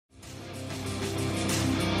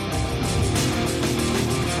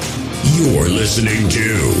You're listening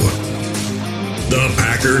to the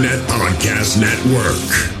Packernet Podcast Network.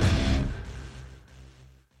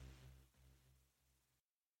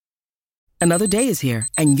 Another day is here,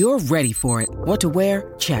 and you're ready for it. What to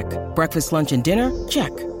wear? Check. Breakfast, lunch, and dinner?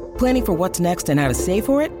 Check. Planning for what's next and how to save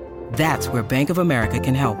for it? That's where Bank of America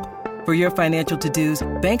can help. For your financial to-dos,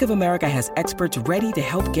 Bank of America has experts ready to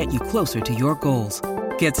help get you closer to your goals.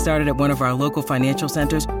 Get started at one of our local financial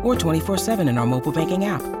centers or 24/7 in our mobile banking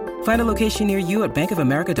app. Find a location near you at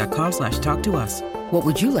bankofamerica.com/talktous. What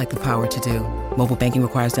would you like the power to do? Mobile banking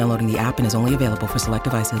requires downloading the app and is only available for select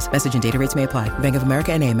devices. Message and data rates may apply. Bank of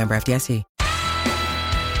America N.A., member FDIC.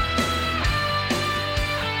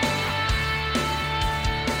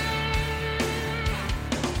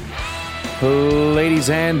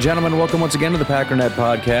 Ladies and gentlemen, welcome once again to the Packernet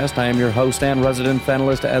Podcast. I am your host and resident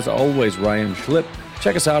panelist, as always, Ryan Schlip.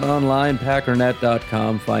 Check us out online,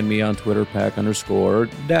 packernet.com. Find me on Twitter,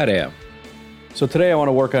 pack_dadam. So today I want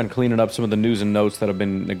to work on cleaning up some of the news and notes that I've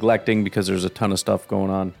been neglecting because there's a ton of stuff going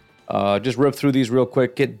on. Just rip through these real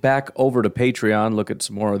quick, get back over to Patreon, look at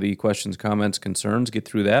some more of the questions, comments, concerns, get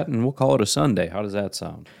through that, and we'll call it a Sunday. How does that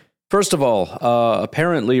sound? First of all,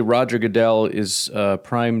 apparently Roger Goodell is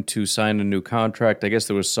primed to sign a new contract. I guess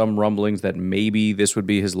there was some rumblings that maybe this would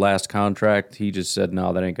be his last contract. He just said,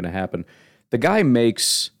 no, that ain't going to happen. The guy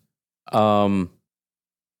makes an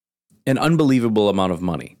unbelievable amount of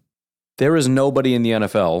money. There is nobody in the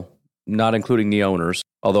NFL, not including the owners,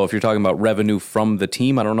 although if you're talking about revenue from the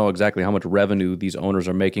team, I don't know exactly how much revenue these owners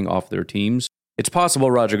are making off their teams. It's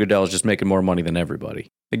possible Roger Goodell is just making more money than everybody.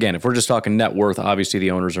 Again, if we're just talking net worth, obviously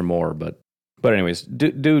the owners are more. But anyways,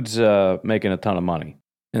 dude's making a ton of money.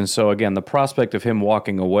 And so, again, the prospect of him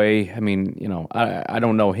walking away, I mean, you know, I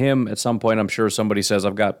don't know him. At some point, I'm sure somebody says,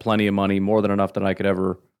 I've got plenty of money, more than enough that I could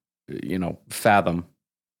ever, you know, fathom.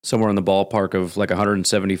 Somewhere in the ballpark of like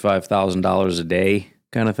 $175,000 a day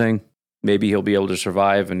kind of thing. Maybe he'll be able to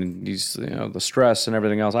survive and he's, you know, the stress and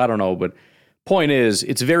everything else. I don't know. But point is,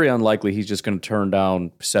 it's very unlikely he's just going to turn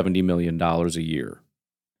down $70 million a year.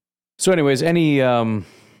 So anyways, any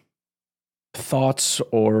thoughts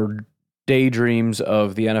or daydreams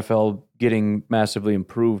of the NFL getting massively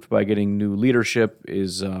improved by getting new leadership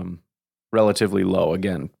is relatively low.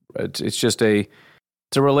 Again, it's just it's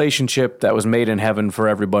a relationship that was made in heaven for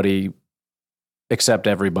everybody except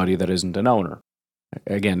everybody that isn't an owner.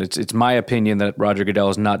 Again, it's my opinion that Roger Goodell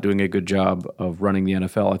is not doing a good job of running the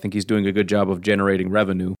NFL. I think he's doing a good job of generating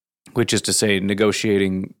revenue, which is to say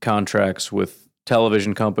negotiating contracts with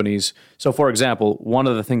television companies. So, for example, one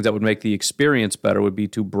of the things that would make the experience better would be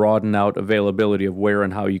to broaden out availability of where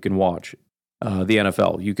and how you can watch the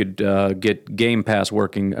NFL. You could get Game Pass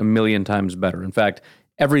working a million times better. In fact,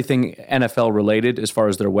 everything NFL related as far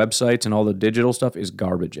as their websites and all the digital stuff is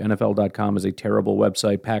garbage. NFL.com is a terrible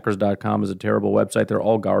website. Packers.com is a terrible website. They're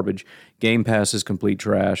all garbage. Game Pass is complete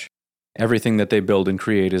trash. Everything that they build and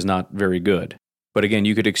create is not very good. But again,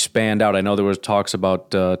 you could expand out. I know there was talks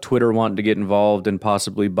about Twitter wanting to get involved and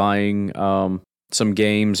possibly buying some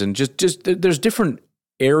games. And just there's different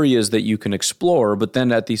areas that you can explore. But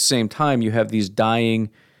then at the same time, you have these dying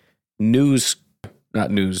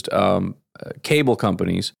cable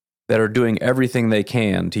companies that are doing everything they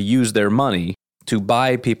can to use their money to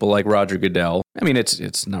buy people like Roger Goodell. I mean,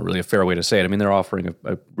 it's not really a fair way to say it. I mean, they're offering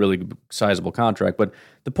a really sizable contract, but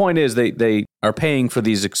the point is they are paying for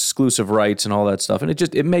these exclusive rights and all that stuff, and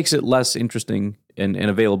it makes it less interesting and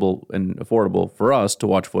available and affordable for us to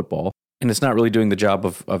watch football, and it's not really doing the job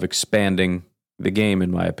of expanding the game, in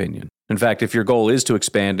my opinion. In fact, if your goal is to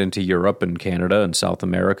expand into Europe and Canada and South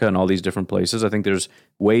America and all these different places, I think there's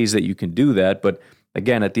ways that you can do that. But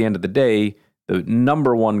again, at the end of the day, the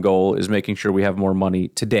number one goal is making sure we have more money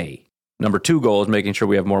today. Number two goal is making sure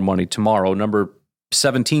we have more money tomorrow. Number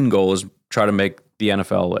 17 goal is try to make the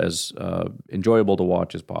NFL as enjoyable to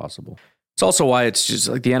watch as possible. It's also why it's just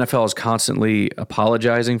like the NFL is constantly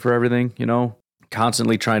apologizing for everything, you know,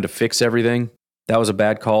 constantly trying to fix everything. That was a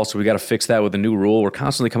bad call, so we got to fix that with a new rule. We're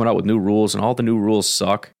constantly coming out with new rules, and all the new rules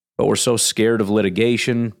suck. But we're so scared of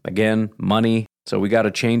litigation, again, money. So we got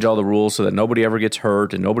to change all the rules so that nobody ever gets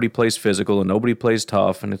hurt, and nobody plays physical, and nobody plays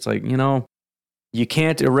tough. And it's like, you know, you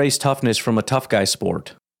can't erase toughness from a tough guy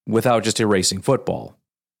sport without just erasing football.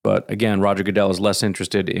 But again, Roger Goodell is less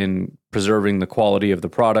interested in preserving the quality of the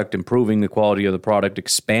product, improving the quality of the product,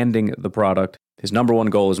 expanding the product. His number one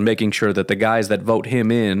goal is making sure that the guys that vote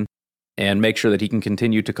him in and make sure that he can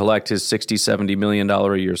continue to collect his $60, $70 million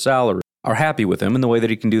a year salary are happy with him. And the way that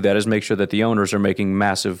he can do that is make sure that the owners are making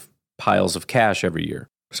massive piles of cash every year.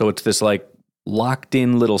 So it's this like locked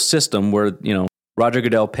in little system where, you know, Roger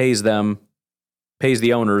Goodell pays the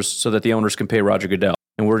owners so that the owners can pay Roger Goodell.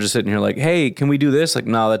 And we're just sitting here like, hey, can we do this? Like,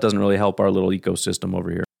 no, that doesn't really help our little ecosystem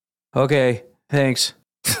over here. Okay, thanks.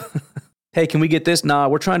 Hey, can we get this? Nah,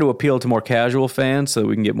 we're trying to appeal to more casual fans so that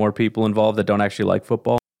we can get more people involved that don't actually like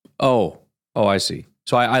football. Oh, I see.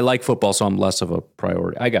 So I like football, so I'm less of a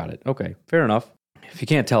priority. I got it. Okay, fair enough. If you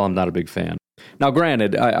can't tell, I'm not a big fan. Now,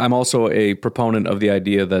 granted, I'm also a proponent of the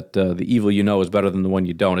idea that the evil you know is better than the one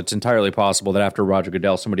you don't. It's entirely possible that after Roger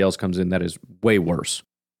Goodell, somebody else comes in that is way worse.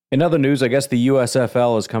 In other news, I guess the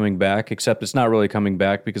USFL is coming back, except it's not really coming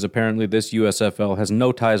back because apparently this USFL has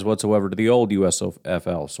no ties whatsoever to the old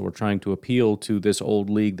USFL. So we're trying to appeal to this old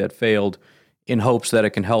league that failed in hopes that it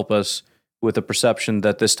can help us with the perception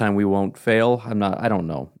that this time we won't fail. I don't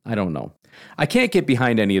know. I can't get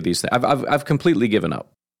behind any of these things. I've completely given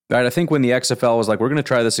up. Right? I think when the XFL was like, we're going to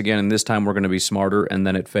try this again, and this time we're going to be smarter, and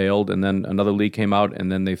then it failed, and then another league came out,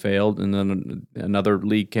 and then they failed, and then another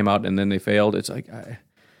league came out, and then they failed. It's like,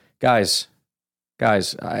 guys,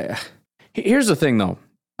 here's the thing, though.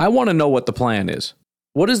 I want to know what the plan is.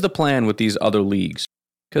 What is the plan with these other leagues?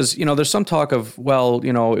 Because, there's some talk of, well,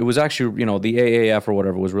 it was actually, the AAF or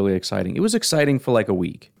whatever was really exciting. It was exciting for like a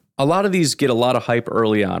week. A lot of these get a lot of hype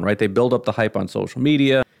early on, right? They build up the hype on social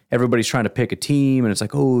media. Everybody's trying to pick a team, and it's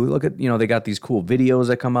like, oh, look at, they got these cool videos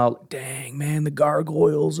that come out. Dang, man, the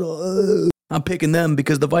Gargoyles. I'm picking them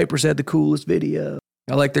because the Vipers had the coolest video.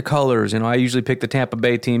 I like their colors. I usually pick the Tampa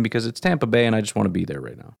Bay team because it's Tampa Bay, and I just want to be there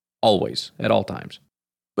right now. Always, at all times.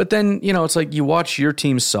 But then, it's like you watch your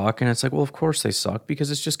team suck, and it's like, well, of course they suck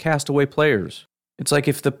because it's just castaway players. It's like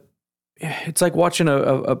it's like watching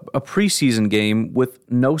a preseason game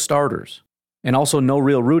with no starters. And also no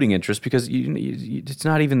real rooting interest because it's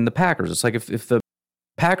not even the Packers. It's like if the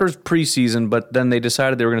Packers preseason, but then they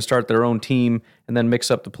decided they were going to start their own team and then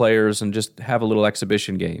mix up the players and just have a little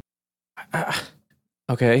exhibition game.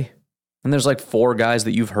 Okay. And there's like 4 guys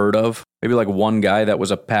that you've heard of. Maybe like one guy that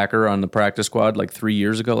was a Packer on the practice squad like 3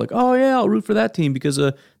 years ago. Like, oh yeah, I'll root for that team because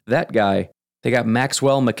of that guy. They got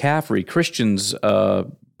Maxwell McCaffrey, Christian's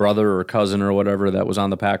brother or cousin or whatever that was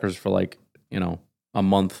on the Packers for like, a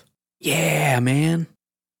month. Yeah, man.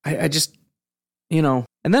 I just, And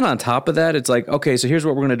then on top of that, it's like, okay, so here's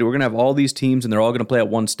what we're going to do. We're going to have all these teams, and they're all going to play at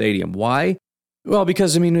one stadium. Why? Well,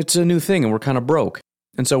 because, it's a new thing, and we're kind of broke.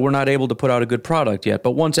 And so we're not able to put out a good product yet.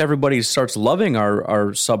 But once everybody starts loving our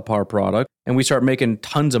subpar product, and we start making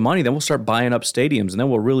tons of money, then we'll start buying up stadiums, and then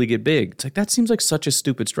we'll really get big. It's like, that seems like such a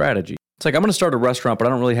stupid strategy. It's like, I'm going to start a restaurant, but I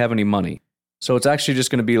don't really have any money. So it's actually just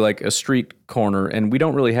going to be like a street corner, and we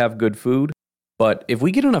don't really have good food. But if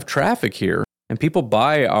we get enough traffic here and people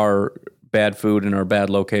buy our bad food in our bad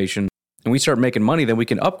location and we start making money, then we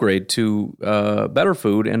can upgrade to better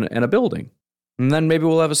food and a building. And then maybe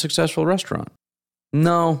we'll have a successful restaurant.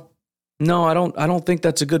 No, I don't think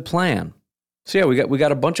that's a good plan. So yeah, we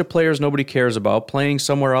got a bunch of players nobody cares about playing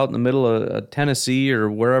somewhere out in the middle of Tennessee or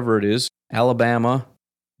wherever it is, Alabama,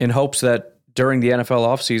 in hopes that during the NFL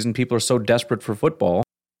offseason, people are so desperate for football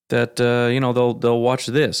that they'll watch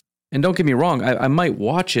this. And don't get me wrong, I might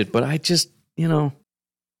watch it, but I just,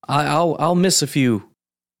 I'll miss a few,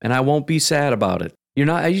 and I won't be sad about it.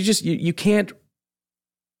 You can't.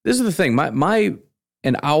 This is the thing. My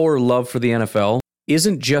an hour love for the NFL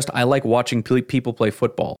isn't just I like watching people play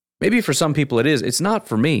football. Maybe for some people it is. It's not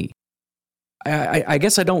for me. I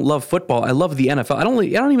guess I don't love football. I love the NFL. I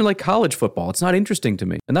don't even like college football. It's not interesting to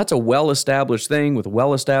me. And that's a well-established thing with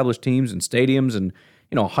well-established teams and stadiums and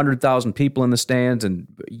 100,000 people in the stands and,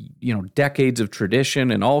 decades of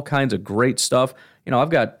tradition and all kinds of great stuff. I've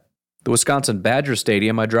got the Wisconsin Badger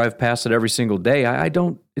Stadium. I drive past it every single day.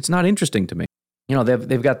 It's not interesting to me.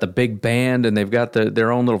 They've got the big band and they've got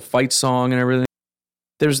their own little fight song and everything.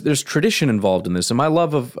 There's tradition involved in this. And my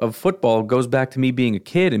love of football goes back to me being a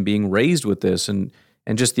kid and being raised with this and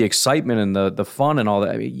just the excitement and the fun and all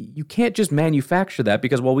that. I mean, you can't just manufacture that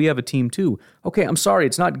because, well, we have a team too. Okay, I'm sorry.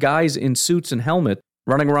 It's not guys in suits and helmet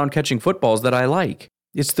running around catching footballs that I like.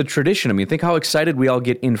 It's the tradition. I mean, think how excited we all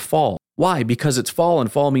get in fall. Why? Because it's fall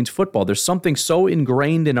and fall means football. There's something so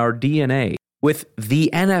ingrained in our DNA with the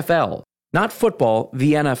NFL, not football,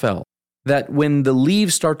 the NFL, that when the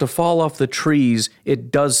leaves start to fall off the trees,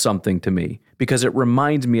 it does something to me because it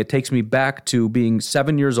reminds me, it takes me back to being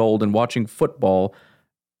 7 years old and watching football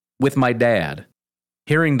with my dad,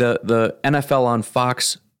 hearing the NFL on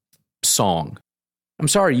Fox song. I'm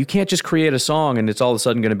sorry, you can't just create a song and it's all of a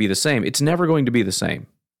sudden going to be the same. It's never going to be the same.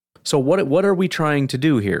 So what are we trying to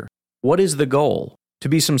do here? What is the goal? To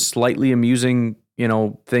be some slightly amusing,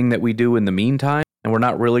 thing that we do in the meantime, and we're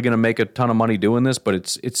not really going to make a ton of money doing this, but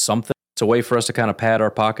it's something. It's a way for us to kind of pad our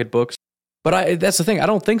pocketbooks. But that's the thing. I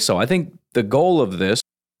don't think so. I think the goal of this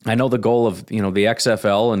I know the goal of, the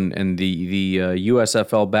XFL and the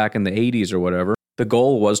USFL back in the 80s or whatever, the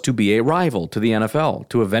goal was to be a rival to the NFL,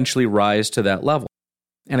 to eventually rise to that level.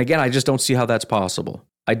 And again, I just don't see how that's possible.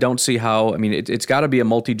 I don't see how, it's got to be a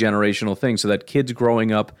multi-generational thing so that kids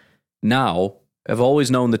growing up now have always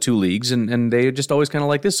known the two leagues and they just always kind of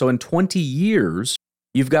like this. So in 20 years,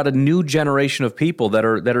 you've got a new generation of people that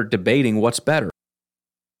are debating what's better.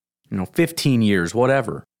 15 years,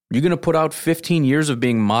 whatever. You're going to put out 15 years of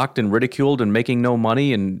being mocked and ridiculed and making no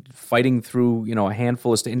money and fighting through, a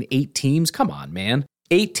handful of in 8 teams? Come on, man.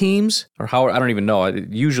 8 teams? Or how? I don't even know.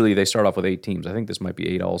 Usually they start off with 8 teams. I think this might be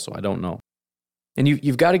 8 also. I don't know. And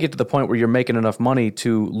you've got to get to the point where you're making enough money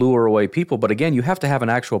to lure away people. But again, you have to have an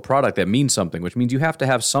actual product that means something, which means you have to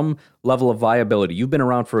have some level of viability. You've been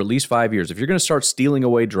around for at least 5 years. If you're going to start stealing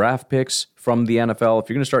away draft picks from the NFL, if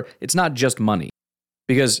you're going to start, it's not just money.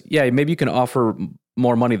 Because, yeah, maybe you can offer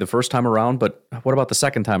more money the first time around, but what about the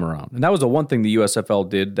second time around? And that was the one thing the USFL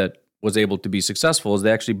did that was able to be successful is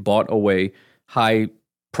they actually bought away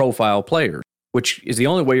high-profile players, which is the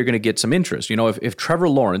only way you're going to get some interest. If Trevor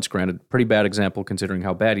Lawrence, granted, pretty bad example considering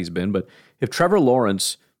how bad he's been, but if Trevor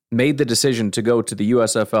Lawrence made the decision to go to the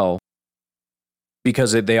USFL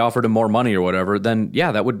because they offered him more money or whatever, then,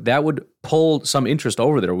 yeah, that would pull some interest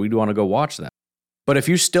over there. We'd want to go watch that. But if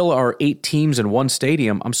you still are 8 teams in one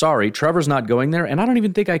stadium, I'm sorry, Trevor's not going there, and I don't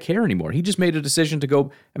even think I care anymore. He just made a decision to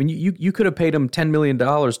go. You could have paid him $10 million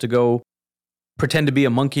to go pretend to be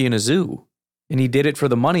a monkey in a zoo, and he did it for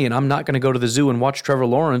the money, and I'm not going to go to the zoo and watch Trevor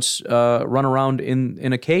Lawrence run around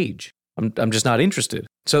in a cage. I'm just not interested.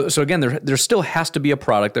 So again, there still has to be a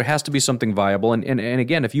product. There has to be something viable, and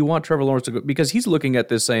again, if you want Trevor Lawrence to go, because he's looking at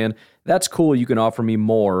this saying, that's cool, you can offer me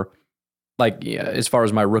more. Like, yeah, as far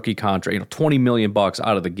as my rookie contract, $20 million out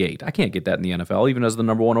of the gate. I can't get that in the NFL, even as the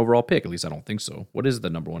number 1 overall pick. At least I don't think so. What is the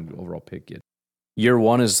number 1 overall pick get? Year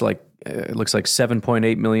 1 is like, it looks like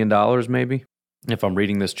 $7.8 million maybe, if I'm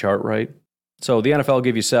reading this chart right. So the NFL will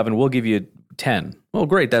give you 7, we'll give you 10. Well,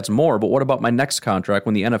 great, that's more, but what about my next contract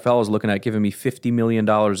when the NFL is looking at giving me $50 million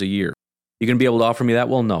a year? You going to be able to offer me that?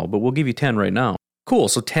 Well, no, but we'll give you 10 right now. Cool,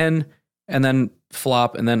 so 10 and then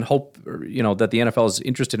flop and then hope, that the NFL is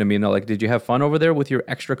interested in me. And they're like, did you have fun over there with your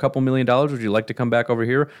extra couple $1 million? Would you like to come back over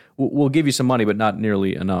here? We'll give you some money, but not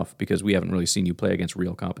nearly enough because we haven't really seen you play against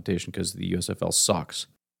real competition because the USFL sucks.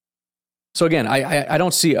 So again, I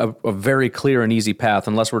don't see a very clear and easy path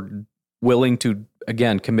unless we're willing to,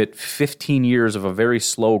 again, commit 15 years of a very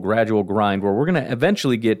slow, gradual grind where we're going to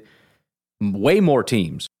eventually get way more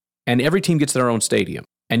teams and every team gets their own stadium.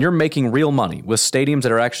 And you're making real money with stadiums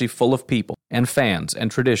that are actually full of people and fans and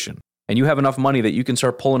tradition. And you have enough money that you can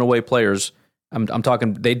start pulling away players. I'm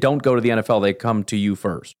talking, they don't go to the NFL, they come to you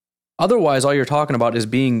first. Otherwise, all you're talking about is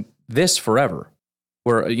being this forever,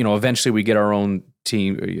 where, eventually we get our own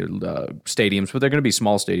team stadiums, but they're going to be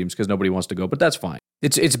small stadiums because nobody wants to go, but that's fine.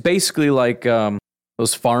 It's basically like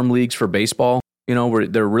those farm leagues for baseball, where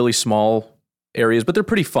they're really small areas, but they're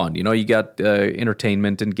pretty fun. You got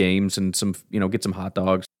entertainment and games and some, get some hot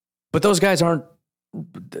dogs. But those guys aren't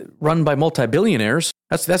run by multi-billionaires.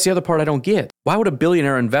 That's the other part I don't get. Why would a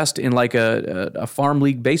billionaire invest in like a farm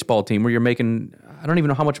league baseball team where you're making, I don't even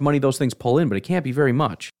know how much money those things pull in, but it can't be very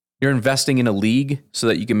much. You're investing in a league so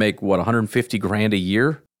that you can make, $150,000 a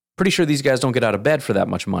year? Pretty sure these guys don't get out of bed for that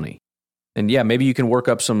much money. And yeah, maybe you can work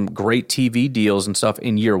up some great TV deals and stuff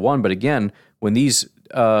in year 1. But again, when these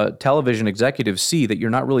television executives see that you're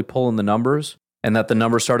not really pulling the numbers and that the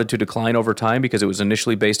numbers started to decline over time because it was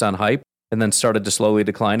initially based on hype and then started to slowly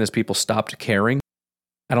decline as people stopped caring,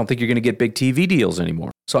 I don't think you're going to get big TV deals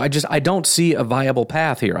anymore. So I don't see a viable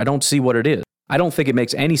path here. I don't see what it is. I don't think it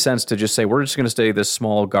makes any sense to just say we're just going to stay this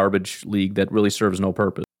small garbage league that really serves no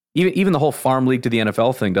purpose. Even the whole farm league to the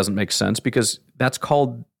NFL thing doesn't make sense because that's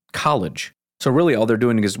called college. So really all they're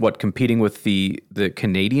doing is competing with the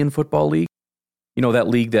Canadian Football League. That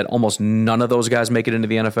league that almost none of those guys make it into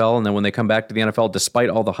the NFL. And then when they come back to the NFL,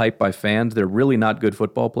 despite all the hype by fans, they're really not good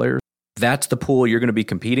football players. That's the pool you're going to be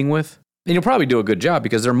competing with. And you'll probably do a good job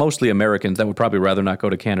because they're mostly Americans that would probably rather not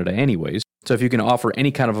go to Canada anyways. So if you can offer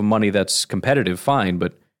any kind of a money that's competitive, fine.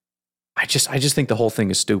 But I just think the whole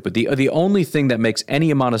thing is stupid. The only thing that makes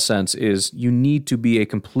any amount of sense is you need to be a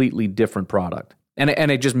completely different product and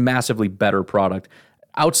a just massively better product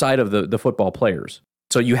outside of the football players.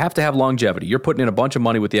 So you have to have longevity. You're putting in a bunch of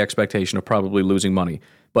money with the expectation of probably losing money.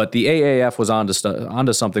 But the AAF was onto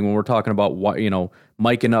something when we're talking about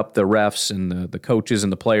miking up the refs and the coaches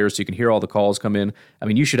and the players so you can hear all the calls come in. I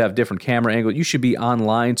mean, you should have different camera angles. You should be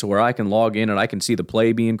online so where I can log in and I can see the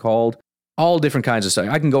play being called. all different kinds of stuff.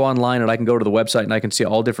 I can go online and I can go to the website and I can see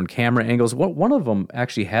all different camera angles. One of them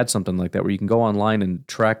actually had something like that where you can go online and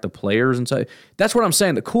track the players and so that's what I'm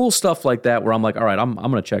saying. The cool stuff like that where I'm like, all right, I'm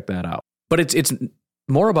going to check that out. But it's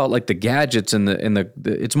more about like the gadgets and the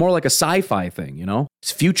it's more like a sci-fi thing, you know?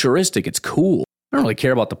 It's futuristic, it's cool. I don't really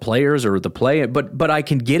care about the players or the play, but I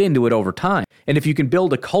can get into it over time. And if you can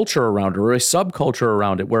build a culture around it or a subculture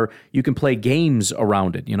around it where you can play games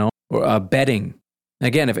around it, you know, or betting.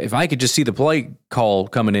 Again, if I could just see the play call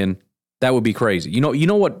coming in, that would be crazy. You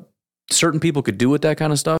know what certain people could do with that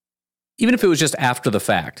kind of stuff? Even if it was just after the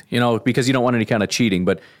fact, you know, because you don't want any kind of cheating.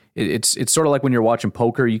 But it's sort of like when you're watching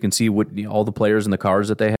poker, you can see what all the players and the cards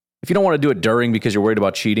that they have. If you don't want to do it during because you're worried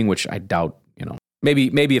about cheating, which I doubt, you know.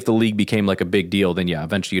 Maybe if the league became like a big deal, then yeah,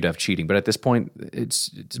 eventually you'd have cheating. But at this point,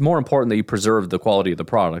 it's more important that you preserve the quality of the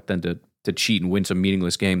product than to cheat and win some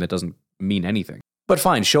meaningless game that doesn't mean anything. But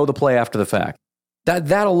fine, show the play after the fact.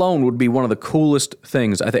 That alone would be one of the coolest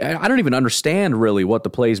things. I don't even understand really what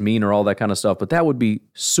the plays mean or all that kind of stuff, but that would be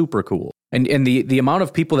super cool. And the amount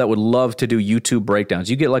of people that would love to do YouTube breakdowns.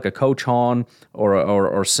 You get like a Coach Han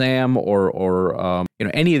or Sam or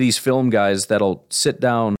any of these film guys that'll sit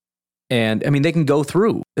down. And I mean, they can go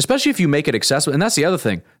through, especially if you make it accessible. And that's the other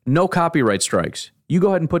thing. No copyright strikes. You go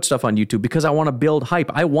ahead and put stuff on YouTube because I want to build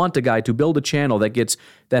hype. I want a guy to build a channel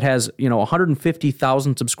that has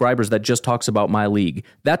 150,000 subscribers that just talks about my league.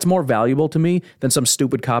 That's more valuable to me than some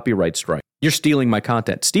stupid copyright strike. You're stealing my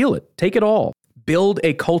content. Steal it. Take it all. Build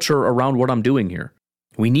a culture around what I'm doing here.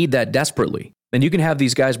 We need that desperately. Then you can have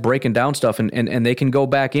these guys breaking down stuff and they can go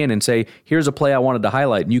back in and say, here's a play I wanted to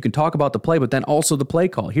highlight. And you can talk about the play, but then also the play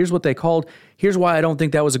call. Here's what they called. Here's why I don't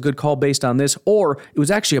think that was a good call based on this. Or it was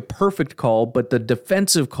actually a perfect call, but the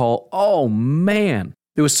defensive call, oh man,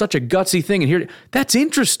 it was such a gutsy thing. And here, that's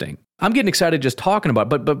interesting. I'm getting excited just talking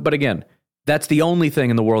about it. But again, that's the only thing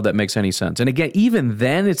in the world that makes any sense. And again, even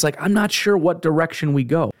then, it's like, I'm not sure what direction we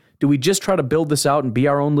go. Do we just try to build this out and be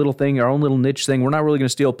our own little thing, our own little niche thing? We're not really going to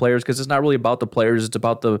steal players because it's not really about the players. It's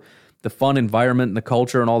about the fun environment and the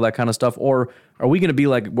culture and all that kind of stuff. Or are we going to be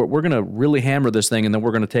like, we're going to really hammer this thing and then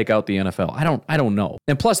we're going to take out the NFL? I don't know.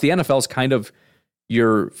 And plus, the NFL is kind of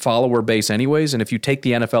your follower base anyways. And if you take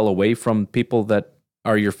the NFL away from people that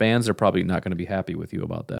are your fans, they're probably not going to be happy with you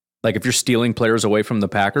about that. Like if you're stealing players away from the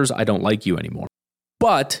Packers, I don't like you anymore.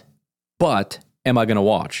 But am I going to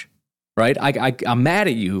watch? Right? I'm mad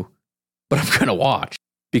at you, but I'm going to watch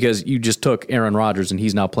because you just took Aaron Rodgers and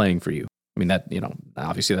he's now playing for you. I mean, that,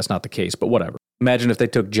 obviously that's not the case, but whatever. Imagine if they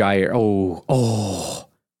took Jair. Oh,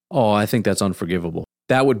 I think that's unforgivable.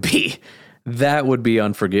 That would be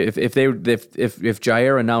unforgivable. If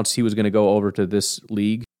Jair announced he was going to go over to this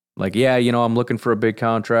league, like, yeah, I'm looking for a big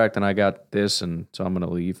contract and I got this and so I'm going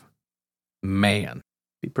to leave. Man,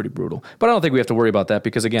 be pretty brutal. But I don't think we have to worry about that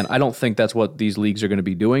because again, I don't think that's what these leagues are going to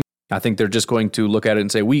be doing. I think they're just going to look at it and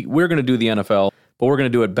say, we're going to do the NFL, but we're going to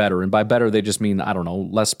do it better. And by better, they just mean, I don't know,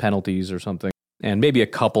 less penalties or something. And maybe a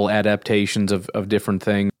couple adaptations of different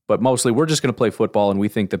things. But mostly, we're just going to play football, and we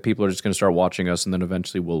think that people are just going to start watching us, and then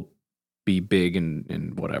eventually we'll be big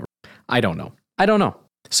and whatever. I don't know.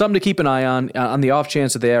 Something to keep an eye on the off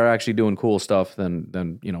chance that they are actually doing cool stuff,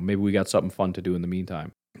 then maybe we got something fun to do in the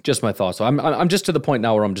meantime. Just my thoughts. So I'm just to the point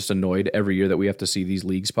now where I'm just annoyed every year that we have to see these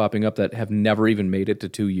leagues popping up that have never even made it to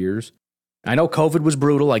 2 years. I know COVID was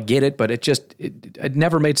brutal. I get it, but it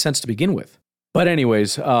never made sense to begin with. But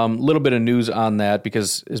anyways, little bit of news on that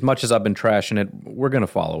because as much as I've been trashing it, we're going to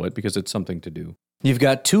follow it because it's something to do. You've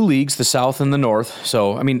got two leagues, the South and the North.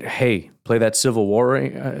 So, I mean, hey, play that Civil War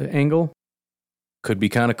angle. Could be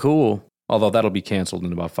kind of cool, although that'll be canceled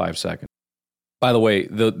in about 5 seconds. By the way,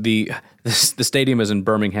 the stadium is in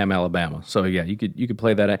Birmingham, Alabama. So yeah, you could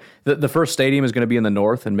play that. The first stadium is going to be in the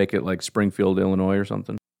north and make it like Springfield, Illinois, or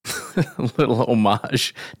something. A little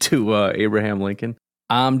homage to Abraham Lincoln.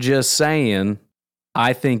 I'm just saying,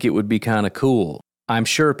 I think it would be kind of cool. I'm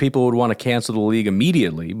sure people would want to cancel the league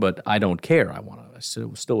immediately, but I don't care. I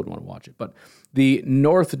still would want to watch it. But the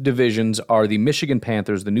North divisions are the Michigan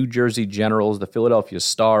Panthers, the New Jersey Generals, the Philadelphia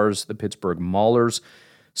Stars, the Pittsburgh Maulers.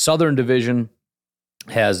 Southern division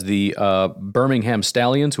has the Birmingham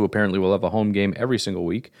Stallions, who apparently will have a home game every single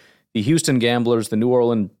week, the Houston Gamblers, the New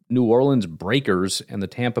Orleans Breakers, and the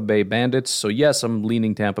Tampa Bay Bandits. So yes, I'm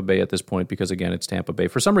leaning Tampa Bay at this point because, again, it's Tampa Bay.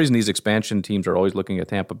 For some reason, these expansion teams are always looking at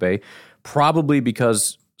Tampa Bay, probably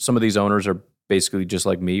because some of these owners are basically just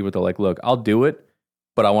like me, where they're like, look, I'll do it,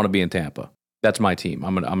 but I want to be in Tampa. That's my team.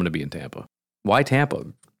 I'm gonna be in Tampa. Why Tampa?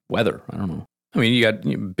 Weather. I don't know. I mean, you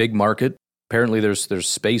got big market. Apparently, there's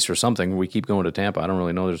space or something. We keep going to Tampa. I don't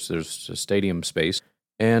really know. There's a stadium space,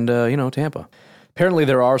 and Tampa. Apparently,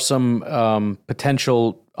 there are some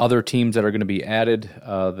potential other teams that are going to be added.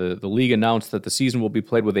 The league announced that the season will be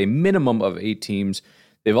played with a minimum of 8 teams.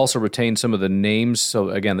 They've also retained some of the names. So,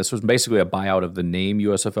 again, this was basically a buyout of the name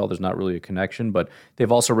USFL. There's not really a connection, but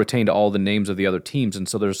they've also retained all the names of the other teams. And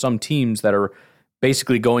so there's some teams that are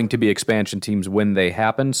basically going to be expansion teams when they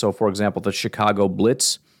happen. So, for example, the Chicago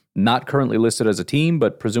Blitz, not currently listed as a team,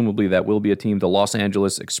 but presumably that will be a team. The Los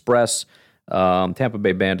Angeles Express, Tampa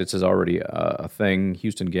Bay Bandits is already a thing.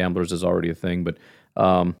 Houston Gamblers is already a thing. But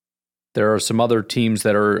there are some other teams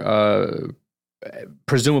that are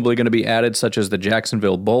presumably going to be added, such as the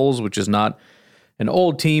Jacksonville Bulls, which is not an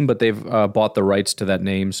old team, but they've bought the rights to that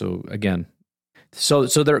name. So, again, so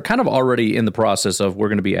they're kind of already in the process of we're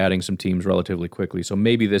going to be adding some teams relatively quickly. So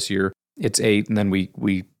maybe this year it's 8, and then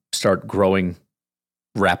we start growing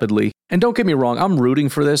rapidly. And don't get me wrong, I'm rooting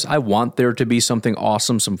for this. I want there to be something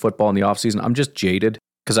awesome, some football in the offseason. I'm just jaded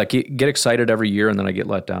because I get excited every year and then I get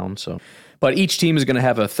let down. But each team is going to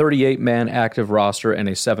have a 38-man active roster and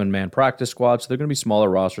a 7-man practice squad. So they're going to be smaller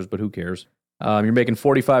rosters, but who cares? You're making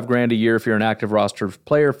 $45,000 a year if you're an active roster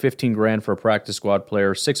player, $15,000 for a practice squad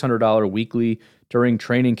player, $600 weekly during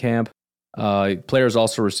training camp. Players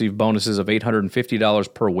also receive bonuses of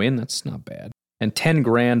 $850 per win. That's not bad. And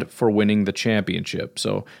 $10,000 for winning the championship.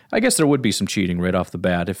 So I guess there would be some cheating right off the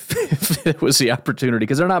bat if it was the opportunity,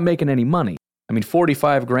 because they're not making any money. I mean,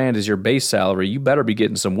 $45,000 is your base salary. You better be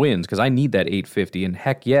getting some wins, because I need that $850, and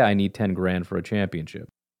heck yeah, I need $10,000 for a championship.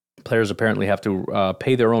 Players apparently have to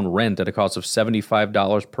pay their own rent at a cost of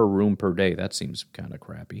 $75 per room per day. That seems kind of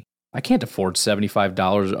crappy. I can't afford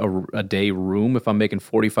 $75 a day room if I'm making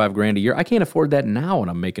 $45,000 a year. I can't afford that now, and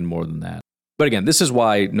I'm making more than that. But again, this is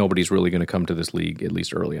why nobody's really going to come to this league, at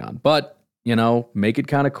least early on. But, make it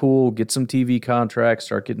kind of cool, get some TV contracts,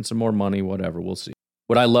 start getting some more money, whatever. We'll see.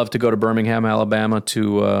 Would I love to go to Birmingham, Alabama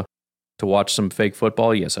to watch some fake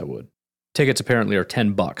football? Yes, I would. Tickets apparently are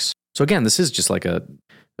 $10. So again, this is just like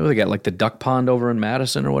they got like the Duck Pond over in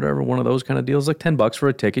Madison or whatever, one of those kind of deals, like $10 for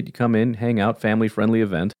a ticket. You come in, hang out, family-friendly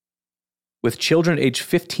event. With children age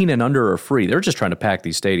 15 and under are free. They're just trying to pack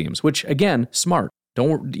these stadiums, which, again, smart.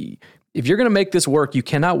 If you're going to make this work, you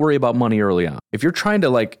cannot worry about money early on. If you're trying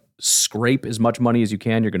to scrape as much money as you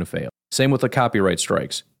can, you're going to fail. Same with the copyright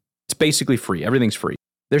strikes. It's basically free. Everything's free.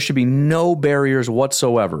 There should be no barriers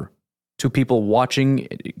whatsoever to people watching,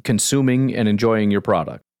 consuming, and enjoying your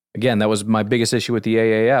product. Again, that was my biggest issue with the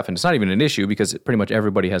AAF, and it's not even an issue because pretty much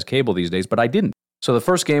everybody has cable these days, but I didn't. So the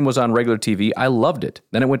first game was on regular TV. I loved it.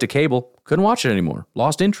 Then it went to cable. Couldn't watch it anymore.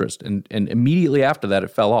 Lost interest. And immediately after that, it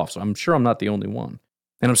fell off. So I'm sure I'm not the only one.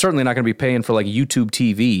 And I'm certainly not going to be paying for YouTube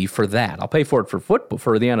TV for that. I'll pay for it for football,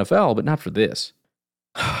 for the NFL, but not for this.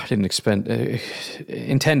 I didn't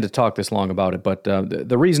intend to talk this long about it, but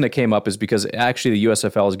the reason it came up is because actually the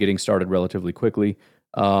USFL is getting started relatively quickly.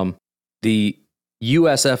 The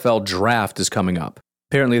USFL draft is coming up.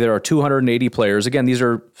 Apparently there are 280 players. Again, these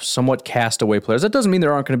are somewhat castaway players. That doesn't mean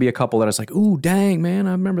there aren't going to be a couple that it's like, ooh, dang, man,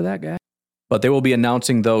 I remember that guy. But they will be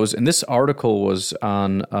announcing those. And this article was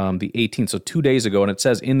on the 18th, so 2 days ago. And it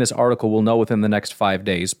says in this article, we'll know within the next 5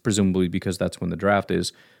 days, presumably because that's when the draft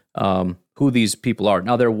is, who these people are.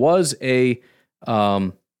 Now, there was a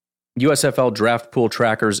USFL draft pool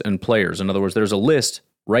trackers and players. In other words, there's a list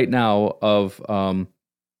right now of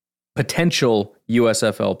potential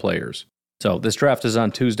USFL players. So this draft is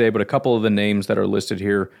on Tuesday, but a couple of the names that are listed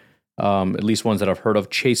here, at least ones that I've heard of,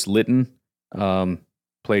 Chase Litton,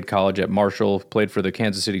 played college at Marshall, played for the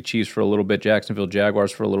Kansas City Chiefs for a little bit, Jacksonville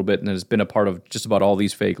Jaguars for a little bit, and has been a part of just about all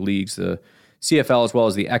these fake leagues, the CFL as well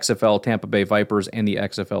as the XFL Tampa Bay Vipers and the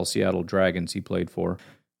XFL Seattle Dragons he played for.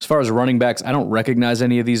 As far as running backs, I don't recognize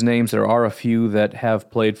any of these names. There are a few that have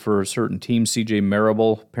played for certain teams. CJ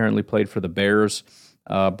Marable apparently played for the Bears.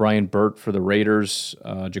 Brian Burt for the Raiders,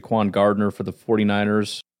 Jaquan Gardner for the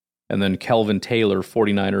 49ers, and then Kelvin Taylor,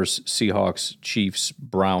 49ers, Seahawks, Chiefs,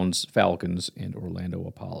 Browns, Falcons, and Orlando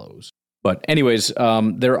Apollos. But anyways,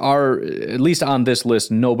 there are, at least on this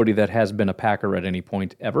list, nobody that has been a Packer at any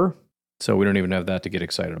point ever. So we don't even have that to get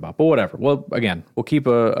excited about. But whatever. Well, again, we'll keep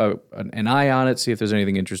an eye on it, see if there's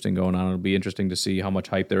anything interesting going on. It'll be interesting to see how much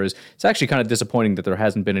hype there is. It's actually kind of disappointing that there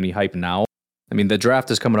hasn't been any hype now. I mean, the draft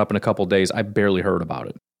is coming up in a couple of days. I barely heard about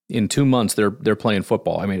it. In 2 months, they're playing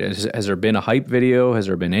football. I mean, has there been a hype video? Has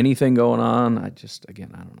there been anything going on? I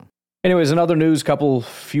don't know. Anyways, in other news,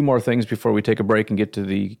 few more things before we take a break and get to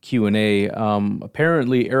the Q&A.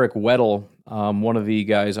 Apparently, Eric Weddle, one of the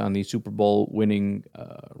guys on the Super Bowl winning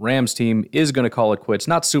Rams team, is going to call it quits.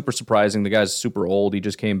 Not super surprising. The guy's super old. He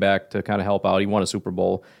just came back to kind of help out. He won a Super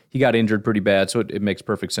Bowl. He got injured pretty bad, so it makes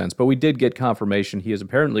perfect sense. But we did get confirmation he is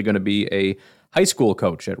apparently going to be a high school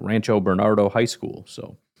coach at Rancho Bernardo High School.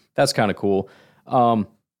 So that's kind of cool.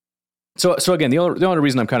 So again, the only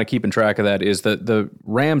reason I'm kind of keeping track of that is that the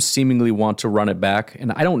Rams seemingly want to run it back,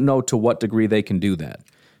 and I don't know to what degree they can do that.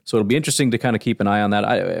 So it'll be interesting to kind of keep an eye on that.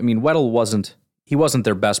 I mean, Weddle wasn't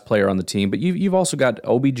their best player on the team, but you've also got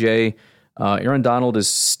OBJ. Aaron Donald is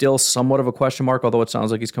still somewhat of a question mark, although it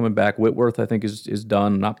sounds like he's coming back. Whitworth, I think, is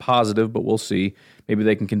done. Not positive, but we'll see. Maybe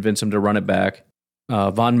they can convince him to run it back.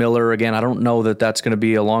 Von Miller, again, I don't know that that's going to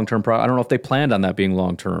be a long-term I don't know if they planned on that being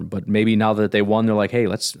long-term, but maybe now that they won, they're like, hey,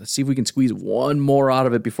 let's see if we can squeeze one more out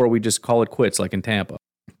of it before we just call it quits like in Tampa.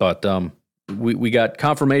 But we got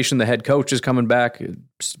confirmation the head coach is coming back,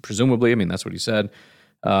 presumably. I mean, that's what he said.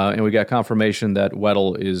 And we got confirmation that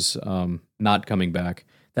Weddle is not coming back.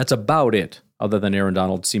 That's about it, other than Aaron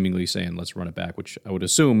Donald seemingly saying, let's run it back, which I would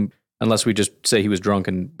assume, unless we just say he was drunk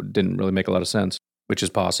and didn't really make a lot of sense, which is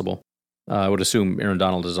possible. I would assume Aaron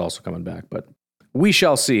Donald is also coming back, but we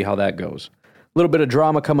shall see how that goes. A little bit of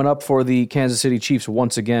drama coming up for the Kansas City Chiefs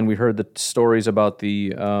once again. We heard the stories about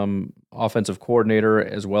the offensive coordinator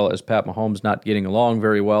as well as Pat Mahomes not getting along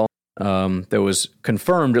very well. There was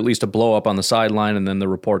confirmed at least a blow-up on the sideline, and then the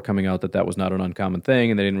report coming out that was not an uncommon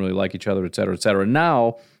thing, and they didn't really like each other, et cetera, et cetera.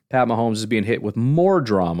 Now, Pat Mahomes is being hit with more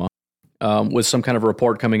drama with some kind of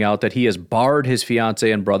report coming out that he has barred his fiance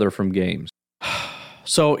and brother from games.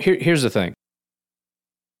 So here's the thing.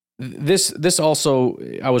 This also,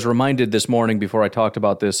 I was reminded this morning before I talked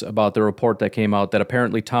about this, about the report that came out that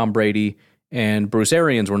apparently Tom Brady and Bruce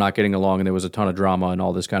Arians were not getting along, and there was a ton of drama and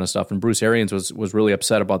all this kind of stuff. And Bruce Arians was really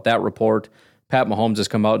upset about that report. Pat Mahomes has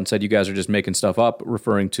come out and said, you guys are just making stuff up,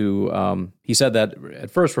 referring to, he said that at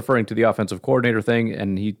first referring to the offensive coordinator thing,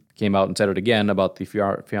 and he came out and said it again about the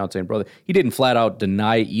fiance and brother. He didn't flat out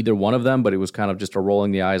deny either one of them, but it was kind of just a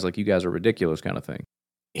rolling the eyes like, you guys are ridiculous kind of thing.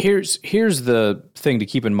 Here's the thing to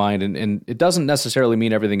keep in mind, and it doesn't necessarily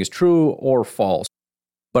mean everything is true or false,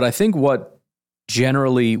 but I think what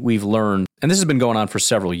generally we've learned, and this has been going on for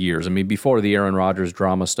several years, I mean, before the Aaron Rodgers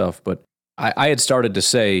drama stuff, but I had started to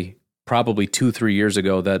say probably 2-3 years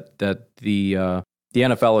ago that the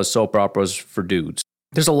NFL is soap operas for dudes.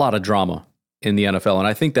 There's a lot of drama in the NFL, and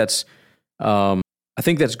I think that's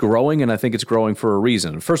growing, and I think it's growing for a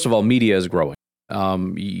reason. First of all, media is growing.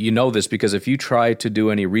 You know this because if you try to do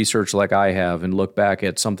any research like I have and look back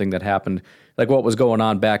at something that happened, like what was going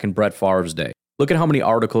on back in Brett Favre's day, look at how many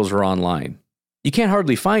articles are online. You can't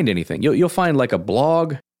hardly find anything. You'll find like a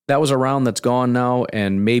blog that was around that's gone now,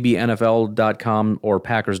 and maybe NFL.com or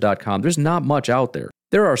Packers.com. There's not much out there.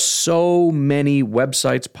 There are so many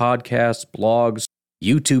websites, podcasts, blogs,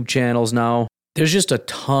 YouTube channels now. There's just a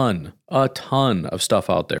ton of stuff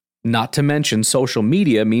out there. Not to mention social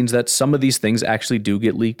media means that some of these things actually do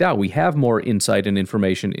get leaked out. We have more insight and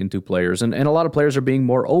information into players, and a lot of players are being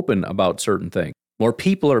more open about certain things. More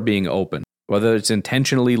people are being open, whether it's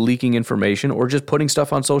intentionally leaking information or just putting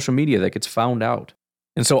stuff on social media that gets found out.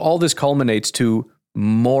 And so all this culminates to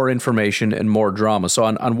more information and more drama. So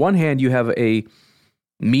on one hand, you have a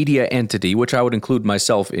media entity, which I would include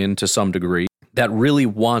myself in to some degree, that really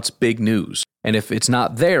wants big news. And if it's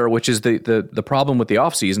not there, which is the problem with the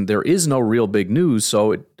offseason, there is no real big news,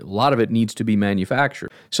 so a lot of it needs to be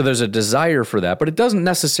manufactured. So there's a desire for that, but it doesn't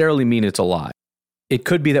necessarily mean it's a lie. It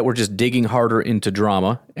could be that we're just digging harder into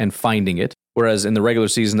drama and finding it, whereas in the regular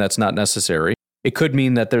season, that's not necessary. It could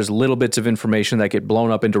mean that there's little bits of information that get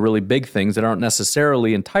blown up into really big things that aren't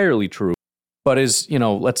necessarily entirely true, but is,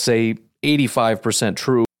 let's say 85%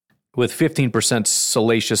 true with 15%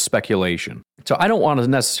 salacious speculation. So I don't want to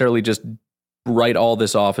necessarily just write all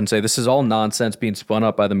this off and say this is all nonsense being spun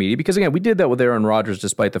up by the media, because again, we did that with Aaron Rodgers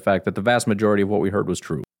despite the fact that the vast majority of what we heard was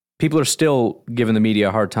true. People are still giving the media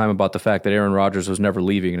a hard time about the fact that Aaron Rodgers was never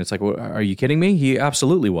leaving. And it's like, well, are you kidding me? He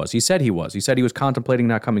absolutely was. He said he was. He said he was contemplating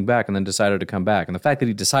not coming back and then decided to come back. And the fact that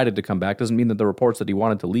he decided to come back doesn't mean that the reports that he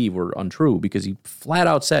wanted to leave were untrue, because he flat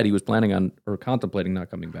out said he was planning on or contemplating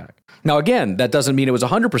not coming back. Now, again, that doesn't mean it was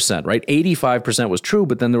 100%, right? 85% was true,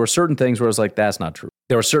 but then there were certain things where it was like, that's not true.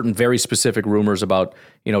 There were certain very specific rumors about,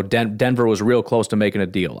 Denver was real close to making a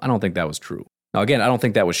deal. I don't think that was true. Now, again, I don't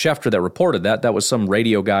think that was Schefter that reported that. That was some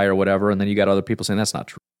radio guy or whatever, and then you got other people saying that's not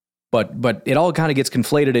true. But it all kind of gets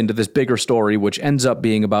conflated into this bigger story, which ends up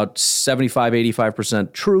being about 75,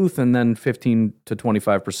 85% truth and then 15 to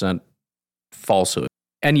 25% falsehood.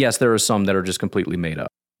 And yes, there are some that are just completely made up.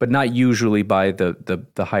 but not usually by the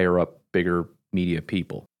higher up, bigger media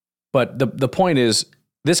people. But the point is,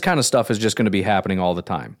 this kind of stuff is just going to be happening all the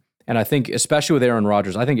time. And I think, especially with Aaron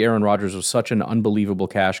Rodgers, I think Aaron Rodgers was such an unbelievable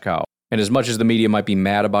cash cow. And as much as the media might be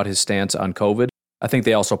mad about his stance on COVID, I think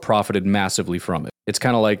they also profited massively from it. It's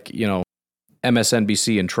kind of like,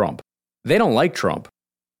 MSNBC and Trump. They don't like Trump,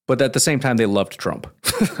 but at the same time, they loved Trump.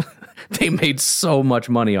 They made so much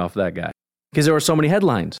money off that guy because there were so many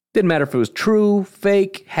headlines. Didn't matter if it was true,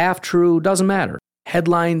 fake, half true, doesn't matter.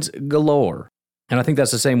 Headlines galore. And I think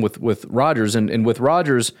that's the same with Rodgers. And with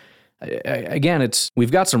Rodgers, again,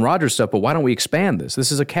 we've got some Rodgers stuff, but why don't we expand this?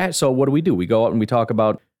 This is a cat. So what do? We go out and we talk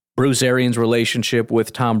about Bruce Arians' relationship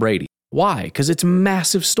with Tom Brady. Why? Because it's a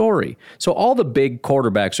massive story. So all the big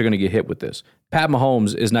quarterbacks are going to get hit with this. Pat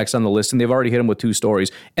Mahomes is next on the list, and they've already hit him with 2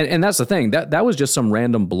 stories. And that's the thing. That was just some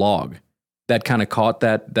random blog that kind of caught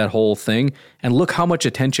that whole thing. And look how much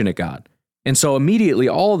attention it got. And so immediately,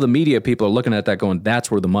 all of the media people are looking at that going, that's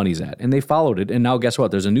where the money's at. And they followed it. And now guess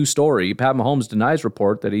what? There's a new story. Pat Mahomes denies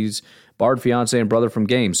report that he's barred fiance and brother from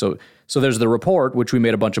games. So there's the report, which we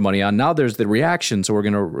made a bunch of money on. Now there's the reaction, so we're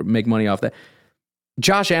going to make money off that.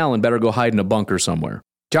 Josh Allen better go hide in a bunker somewhere.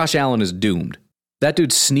 Josh Allen is doomed. That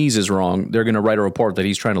dude sneezes wrong. They're going to write a report that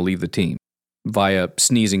he's trying to leave the team via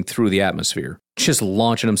sneezing through the atmosphere. Just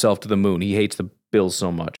launching himself to the moon. He hates the Bills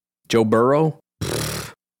so much. Joe Burrow,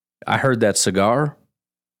 I heard that cigar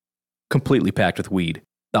completely packed with weed.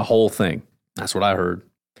 The whole thing. That's what I heard.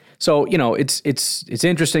 So, it's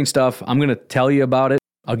interesting stuff. I'm going to tell you about it.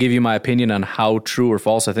 I'll give you my opinion on how true or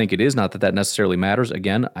false I think it is. Not that that necessarily matters.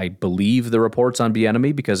 Again, I believe the reports on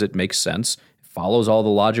Bieniemy because it makes sense. It follows all the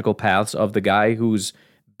logical paths of the guy who's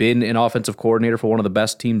been an offensive coordinator for one of the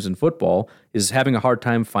best teams in football is having a hard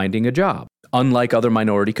time finding a job, unlike other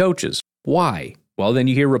minority coaches. Why? Well, then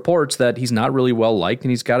you hear reports that he's not really well liked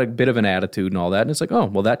and he's got a bit of an attitude and all that. And it's like, oh,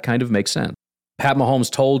 well, that kind of makes sense. Pat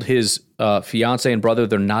Mahomes told his fiance and brother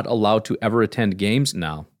they're not allowed to ever attend games.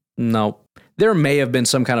 No. There may have been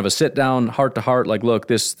some kind of a sit down, heart to heart, like, look,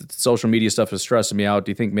 this social media stuff is stressing me out.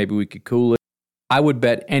 Do you think maybe we could cool it? I would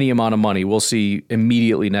bet any amount of money we'll see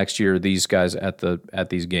immediately next year these guys at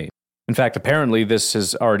these games. In fact, apparently this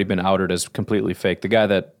has already been outed as completely fake. The guy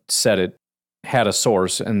that said it had a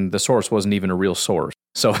source, and the source wasn't even a real source.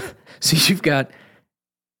 So you've got,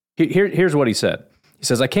 here's what he said. He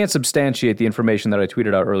says, I can't substantiate the information that I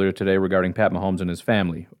tweeted out earlier today regarding Pat Mahomes and his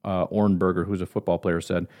family. Ornberger, who's a football player,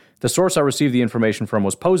 said, the source I received the information from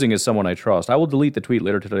was posing as someone I trust. I will delete the tweet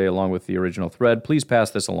later today along with the original thread. Please pass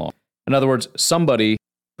this along. In other words, somebody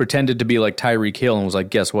pretended to be like Tyreek Hill and was like,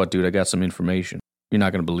 guess what, dude? I got some information. You're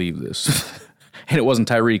not going to believe this. And it wasn't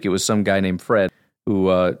Tyreek. It was some guy named Fred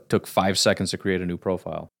who took 5 seconds to create a new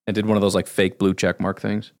profile and did one of those like fake blue check mark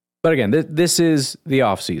things. But again, this is the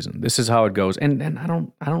off season. This is how it goes, and I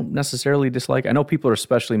don't necessarily dislike. I know people are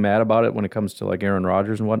especially mad about it when it comes to like Aaron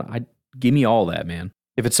Rodgers and whatnot. Give me all that, man.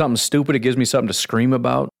 If it's something stupid, it gives me something to scream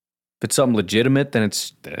about. If it's something legitimate, then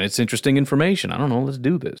it's interesting information. I don't know. Let's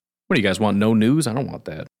do this. What do you guys want? No news? I don't want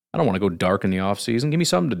that. I don't want to go dark in the off season. Give me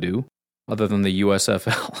something to do other than the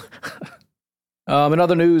USFL. In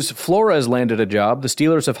other news, Flores landed a job. The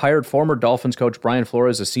Steelers have hired former Dolphins coach Brian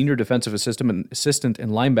Flores as senior defensive assistant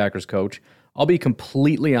and linebackers coach. I'll be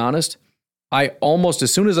completely honest.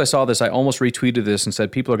 As soon as I saw this, I almost retweeted this and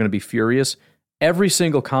said people are going to be furious. Every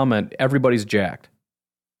single comment, everybody's jacked.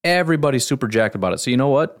 Everybody's super jacked about it. So you know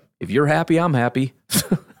what? If you're happy, I'm happy.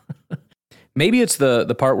 Maybe it's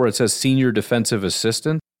the part where it says senior defensive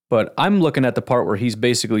assistant, but I'm looking at the part where he's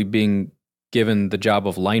basically being given the job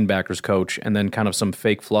of linebackers coach and then kind of some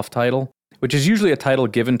fake fluff title, which is usually a title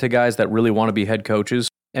given to guys that really want to be head coaches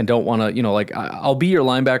and don't want to, like, I'll be your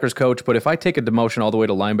linebackers coach, but if I take a demotion all the way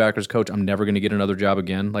to linebackers coach, I'm never going to get another job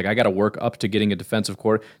again. Like, I got to work up to getting a defensive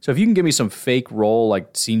coordinator. So if you can give me some fake role like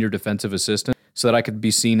senior defensive assistant so that I could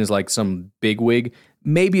be seen as like some bigwig,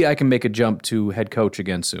 maybe I can make a jump to head coach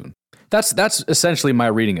again soon. That's essentially my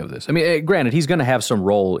reading of this. I mean, granted, he's going to have some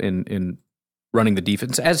role in running the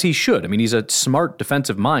defense, as he should. I mean, he's a smart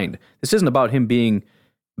defensive mind. This isn't about him being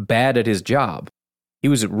bad at his job. He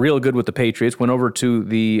was real good with the Patriots, went over to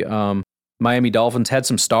the Miami Dolphins, had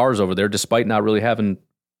some stars over there, despite not really having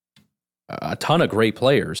a ton of great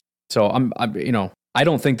players. So I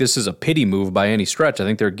don't think this is a pity move by any stretch. I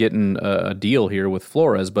think they're getting a deal here with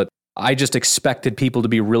Flores, but I just expected people to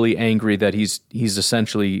be really angry that he's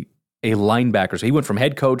essentially a linebackers. He went from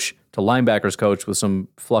head coach to linebackers coach with some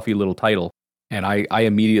fluffy little title. And I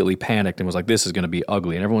immediately panicked and was like, this is going to be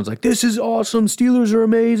ugly. And everyone's like, this is awesome. Steelers are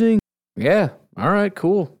amazing. Yeah. All right,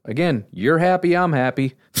 cool. Again, you're happy. I'm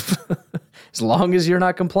happy. As long as you're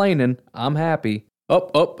not complaining, I'm happy.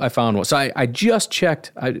 I found one. So I just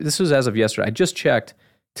checked. This was as of yesterday. I just checked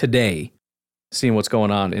today, seeing what's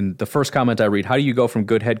going on. And the first comment I read, how do you go from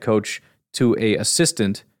good head coach to a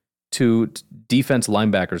assistant to defense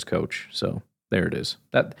linebackers coach? So there it is.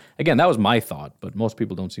 That was my thought, but most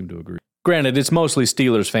people don't seem to agree. Granted, it's mostly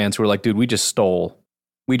Steelers fans who are like, dude, we just stole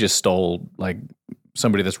like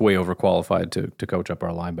somebody that's way overqualified to coach up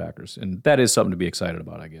our linebackers. And that is something to be excited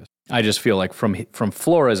about, I guess. I just feel like from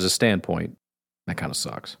Flores' standpoint, that kind of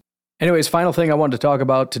sucks. Anyways, final thing I wanted to talk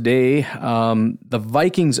about today, the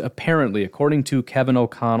Vikings apparently, according to Kevin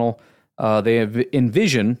O'Connell, they have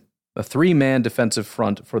envisioned a 3-man defensive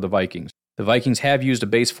front for the Vikings. The Vikings have used a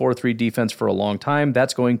base 4-3 defense for a long time.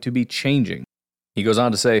 That's going to be changing. He goes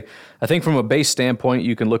on to say, I think from a base standpoint,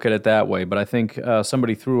 you can look at it that way, but I think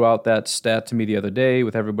somebody threw out that stat to me the other day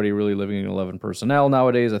with everybody really living in 11 personnel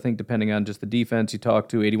nowadays. I think depending on just the defense you talk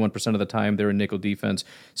to, 81% of the time they're in nickel defense.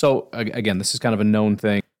 So again, this is kind of a known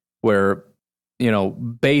thing where,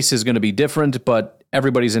 base is going to be different, but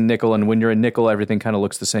everybody's in nickel, and when you're in nickel, everything kind of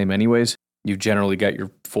looks the same anyways. You've generally got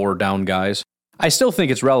your 4 down guys. I still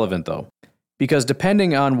think it's relevant, though, because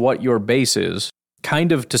depending on what your base is,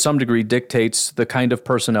 kind of to some degree dictates the kind of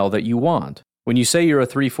personnel that you want. When you say you're a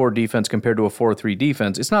 3-4 defense compared to a 4-3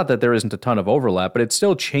 defense, it's not that there isn't a ton of overlap, but it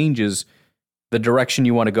still changes the direction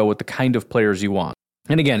you want to go with the kind of players you want.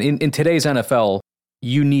 And again, in today's NFL,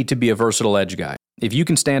 you need to be a versatile edge guy. If you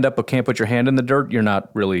can stand up but can't put your hand in the dirt, you're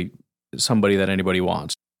not really somebody that anybody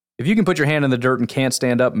wants. If you can put your hand in the dirt and can't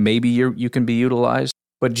stand up, maybe you can be utilized.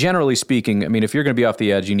 But generally speaking, I mean, if you're going to be off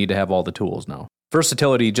the edge, you need to have all the tools now.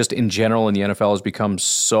 Versatility just in general in the NFL has become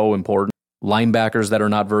so important. Linebackers that are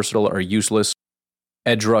not versatile are useless.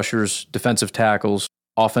 Edge rushers, defensive tackles,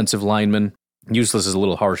 offensive linemen. Useless is a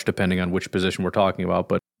little harsh depending on which position we're talking about,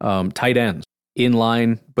 but tight ends. In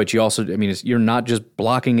line, but you also, you're not just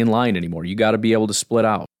blocking in line anymore. You got to be able to split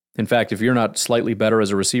out. In fact, if you're not slightly better as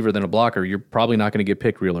a receiver than a blocker, you're probably not going to get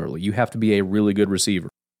picked real early. You have to be a really good receiver.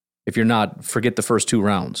 If you're not, forget the first 2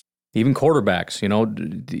 rounds. Even quarterbacks,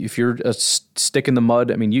 if you're a stick in the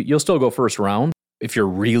mud, you'll still go first round if you're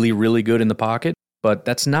really, really good in the pocket, but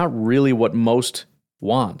that's not really what most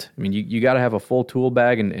want. You got to have a full tool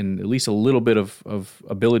bag and at least a little bit of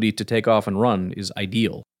ability to take off and run is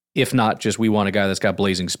ideal. If not, just we want a guy that's got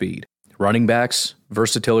blazing speed. Running backs,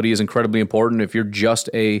 versatility is incredibly important. If you're just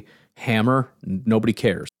a hammer, nobody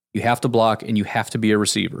cares. You have to block and you have to be a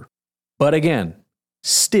receiver. But again,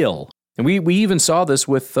 still, and we even saw this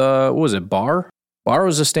with, Barr? Barr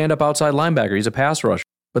was a stand-up outside linebacker. He's a pass rusher.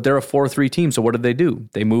 But they're a 4-3 team, so what did they do?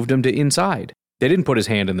 They moved him to inside. They didn't put his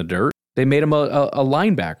hand in the dirt. They made him a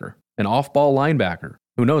linebacker, an off-ball linebacker.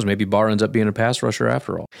 Who knows, maybe Barr ends up being a pass rusher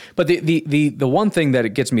after all. But the one thing that it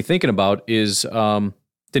gets me thinking about is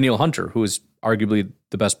Danielle Hunter, who is arguably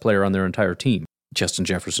the best player on their entire team. Justin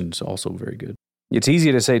Jefferson's also very good. It's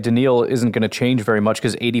easy to say Danielle isn't going to change very much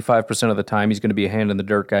because 85% of the time he's going to be a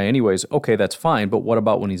hand-in-the-dirt guy anyways. Okay, that's fine, but what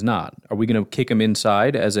about when he's not? Are we going to kick him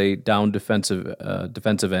inside as a down defensive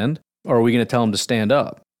end, or are we going to tell him to stand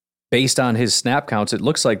up? Based on his snap counts, it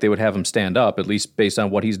looks like they would have him stand up, at least based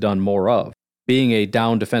on what he's done more of. Being a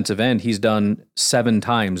down defensive end, he's done 7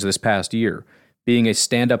 times this past year. Being a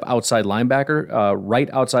stand-up outside linebacker, right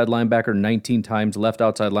outside linebacker 19 times, left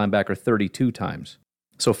outside linebacker 32 times.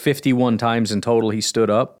 So 51 times in total he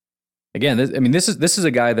stood up. Again, this is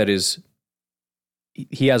a guy that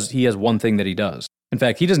he has one thing that he does. In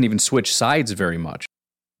fact, he doesn't even switch sides very much.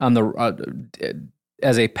 On the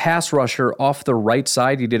as a pass rusher off the right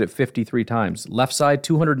side, he did it 53 times. Left side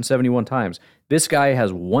 271 times. This guy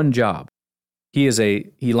has one job.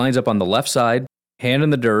 He lines up on the left side, hand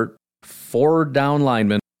in the dirt, 4 down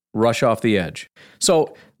linemen, rush off the edge.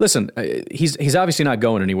 So listen, he's obviously not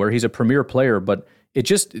going anywhere. He's a premier player, but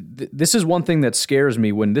this is one thing that scares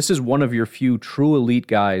me when this is one of your few true elite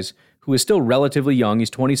guys who is still relatively young. He's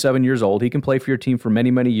 27 years old. He can play for your team for many,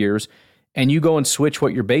 many years, and you go and switch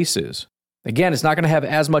what your base is. Again, it's not going to have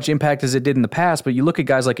as much impact as it did in the past, but you look at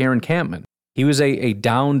guys like Aaron Campman. He was a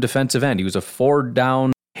down defensive end. He was a 4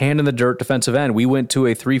 down, hand-in-the-dirt defensive end. We went to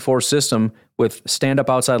a 3-4 system with stand-up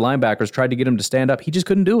outside linebackers, tried to get him to stand up. He just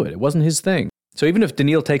couldn't do it. It wasn't his thing. So even if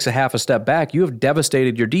Danielle takes a half a step back, you have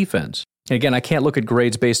devastated your defense. And again, I can't look at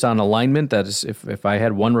grades based on alignment. That is, if I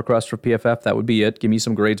had one request for PFF, that would be it. Give me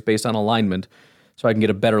some grades based on alignment so I can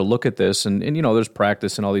get a better look at this. And there's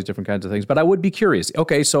practice and all these different kinds of things. But I would be curious.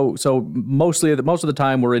 Okay, so most of the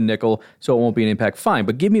time we're in nickel, so it won't be an impact. Fine,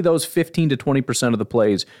 but give me those 15 to 20% of the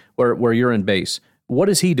plays where you're in base. What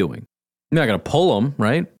is he doing? You're not going to pull him,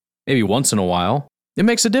 right? Maybe once in a while. It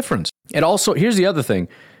makes a difference. And also, here's the other thing.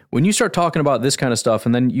 When you start talking about this kind of stuff,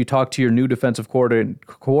 and then you talk to your new defensive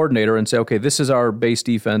coordinator and say, okay, this is our base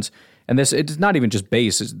defense, and it's not even just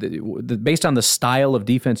base. Based on the style of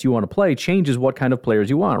defense you want to play, changes what kind of players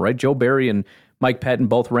you want, right? Joe Barry and Mike Pettin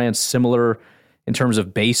both ran similar in terms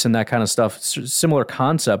of base and that kind of stuff, similar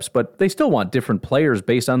concepts, but they still want different players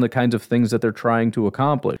based on the kinds of things that they're trying to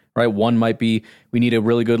accomplish, right? One might be, we need a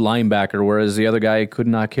really good linebacker, whereas the other guy could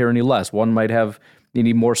not care any less. One might have, you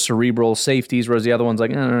need more cerebral safeties, whereas the other one's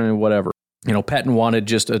like, whatever. Pettin wanted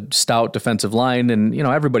just a stout defensive line, and,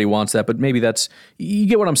 everybody wants that, but maybe you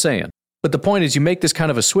get what I'm saying. But the point is, you make this kind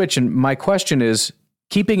of a switch, and my question is,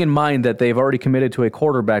 keeping in mind that they've already committed to a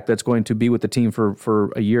quarterback that's going to be with the team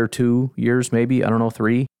for a year, 2 years, maybe,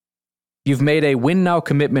 3. You've made a win-now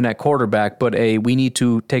commitment at quarterback, but we need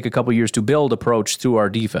to take a couple years to build approach through our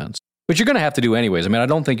defense. Which you're going to have to do anyways. I mean, I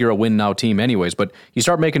don't think you're a win-now team anyways, but you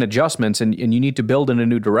start making adjustments and you need to build in a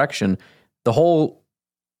new direction. The whole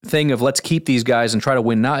thing of let's keep these guys and try to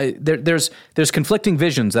win now, there's conflicting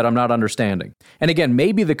visions that I'm not understanding. And again,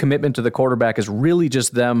 maybe the commitment to the quarterback is really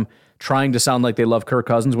just them trying to sound like they love Kirk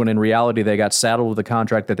Cousins when in reality they got saddled with a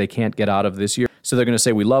contract that they can't get out of this year. So they're going to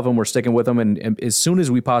say, we love him, we're sticking with him, and as soon as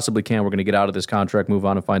we possibly can, we're going to get out of this contract, move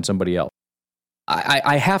on and find somebody else.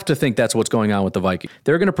 I have to think that's what's going on with the Vikings.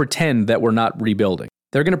 They're going to pretend that we're not rebuilding.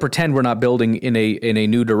 They're going to pretend we're not building in a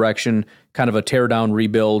new direction, kind of a tear down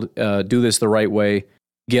rebuild, do this the right way,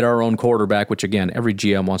 get our own quarterback, which again, every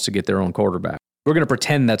GM wants to get their own quarterback. We're going to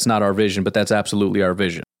pretend that's not our vision, but that's absolutely our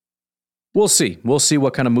vision. We'll see. We'll see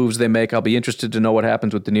what kind of moves they make. I'll be interested to know what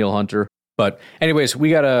happens with Danielle Hunter. But anyways, we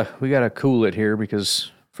gotta cool it here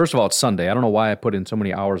because first of all, it's Sunday. I don't know why I put in so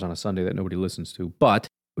many hours on a Sunday that nobody listens to, but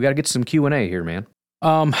we got to get some Q&A here, man.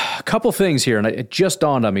 A couple things here, and it just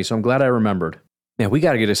dawned on me, so I'm glad I remembered. Man, we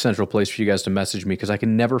got to get a central place for you guys to message me because I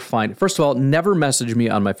can never find it. First of all, never message me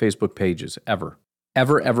on my Facebook pages, ever.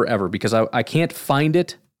 Ever, ever, ever, because I can't find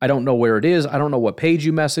it. I don't know where it is. I don't know what page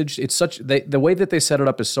you messaged. It's the way that they set it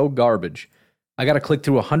up is so garbage. I got to click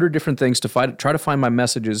through 100 different things to try to find my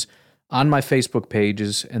messages on my Facebook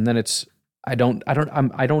pages, and then I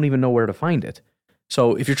don't even know where to find it.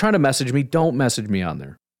 So if you're trying to message me, don't message me on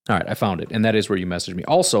there. All right, I found it, and that is where you message me.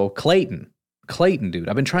 Also, Clayton, dude,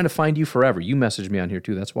 I've been trying to find you forever. You messaged me on here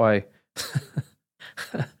too. That's why.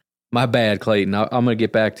 My bad, Clayton. I'm going to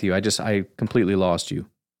get back to you. I completely lost you.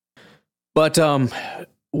 But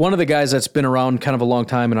one of the guys that's been around kind of a long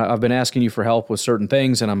time, and I've been asking you for help with certain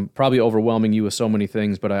things, and I'm probably overwhelming you with so many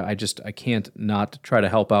things, but I can't not try to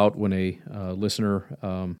help out when a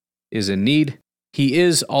listener is in need. He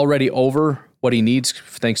is already over what he needs,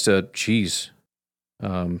 thanks to,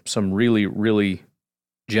 some really, really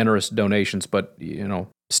generous donations. But,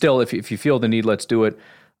 still, if you feel the need, let's do it.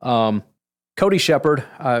 Cody Shepard,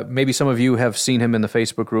 maybe some of you have seen him in the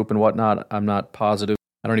Facebook group and whatnot. I'm not positive.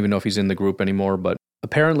 I don't even know if he's in the group anymore, but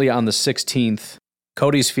apparently on the 16th,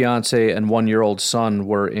 Cody's fiance and 1-year-old son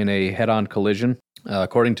were in a head-on collision.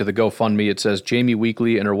 According to the GoFundMe, it says Jamie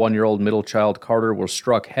Weekly and her 1-year-old middle child Carter were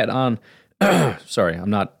struck head-on. Sorry,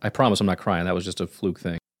 I promise I'm not crying. That was just a fluke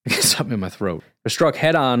thing. Something in my throat. They're struck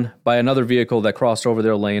head-on by another vehicle that crossed over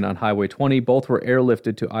their lane on Highway 20. Both were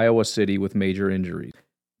airlifted to Iowa City with major injuries.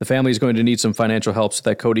 The family is going to need some financial help so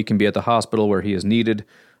that Cody can be at the hospital where he is needed,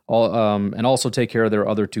 and also take care of their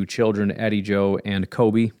other 2 children, Addie Jo and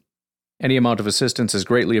Kobe. Any amount of assistance is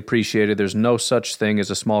greatly appreciated. There's no such thing as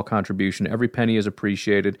a small contribution. Every penny is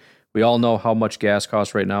appreciated. We all know how much gas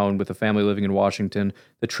costs right now, and with a family living in Washington,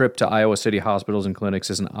 the trip to Iowa City hospitals and clinics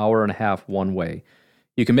is an hour and a half one way.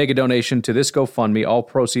 You can make a donation to this GoFundMe. All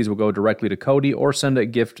proceeds will go directly to Cody, or send a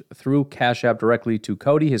gift through Cash App directly to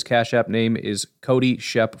Cody. His Cash App name is Cody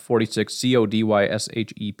Shep 46,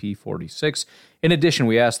 CODYSHEP 46. In addition,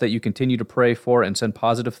 we ask that you continue to pray for and send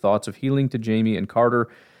positive thoughts of healing to Jamie and Carter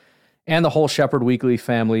and the whole Shepard Weekly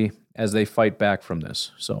family as they fight back from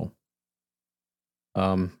this. So,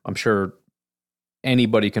 I'm sure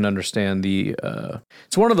anybody can understand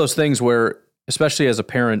it's one of those things where, especially as a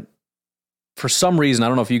parent, for some reason, I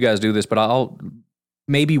don't know if you guys do this, but I'll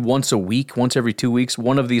maybe once a week, once every 2 weeks,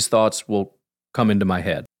 one of these thoughts will come into my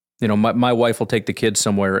head. My wife will take the kids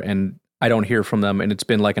somewhere and I don't hear from them and it's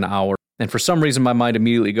been like an hour. And for some reason, my mind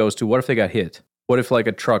immediately goes to, what if they got hit? What if like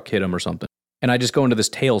a truck hit them or something? And I just go into this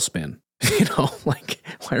tailspin, like,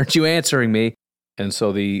 why aren't you answering me? And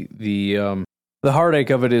so the heartache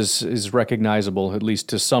of it is recognizable, at least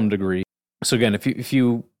to some degree. So again, if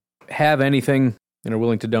you have anything and are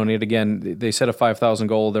willing to donate, again, they set a 5,000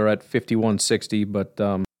 goal. They're at 5,160, but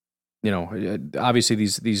obviously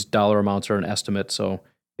these dollar amounts are an estimate. So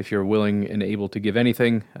if you're willing and able to give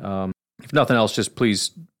anything, if nothing else, just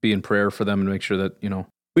please be in prayer for them and make sure that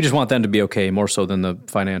We just want them to be okay, more so than the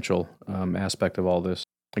financial aspect of all this.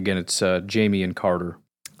 Again, it's Jamie and Carter.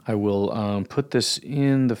 I will put this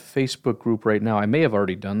in the Facebook group right now. I may have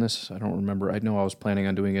already done this. I don't remember. I know I was planning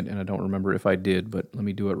on doing it, and I don't remember if I did, but let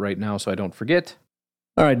me do it right now so I don't forget.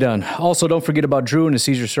 All right, done. Also, don't forget about Drew and his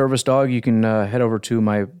Seizure Service Dog. You can head over to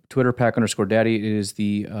my Twitter, Pack_Daddy. It is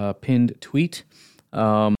the pinned tweet.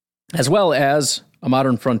 As well as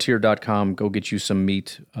modernfrontier.com. Go get you some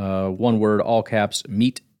meat. One word, all caps,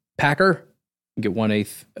 meat packer. You get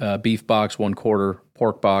 1/8 beef box, 1/4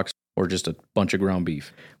 pork box, or just a bunch of ground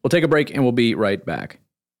beef. We'll take a break and we'll be right back.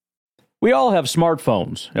 We all have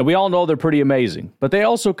smartphones, and we all know they're pretty amazing, but they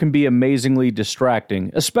also can be amazingly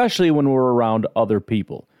distracting, especially when we're around other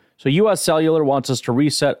people. So US Cellular wants us to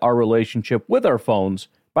reset our relationship with our phones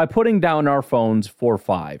by putting down our phones for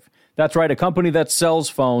 $5. That's right, a company that sells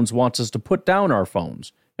phones wants us to put down our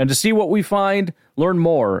phones. And to see what we find, learn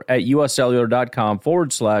more at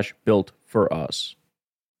uscellular.com/built for us.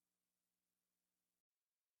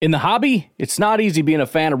 In the hobby, it's not easy being a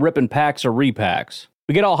fan of ripping packs or repacks.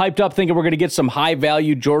 We get all hyped up thinking we're going to get some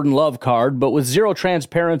high-value Jordan Love card, but with zero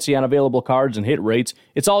transparency on available cards and hit rates,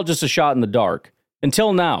 it's all just a shot in the dark.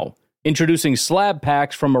 Until now, introducing slab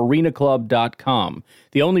packs from arenaclub.com,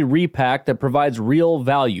 the only repack that provides real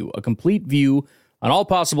value, a complete view on all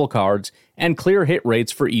possible cards, and clear hit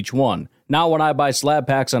rates for each one. Now when I buy slab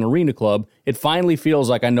packs on Arena Club, it finally feels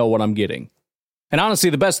like I know what I'm getting. And honestly,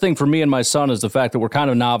 the best thing for me and my son is the fact that we're kind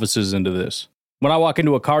of novices into this. When I walk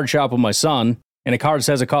into a card shop with my son, and a card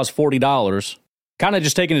says it costs $40, kind of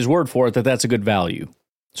just taking his word for it that that's a good value.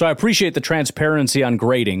 So I appreciate the transparency on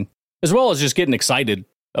grading, as well as just getting excited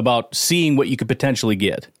about seeing what you could potentially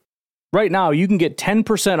get. Right now, you can get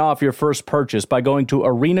 10% off your first purchase by going to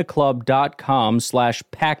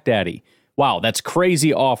arenaclub.com/packdaddy. Wow, that's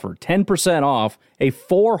crazy offer. 10% off a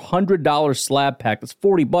 $400 slab pack. That's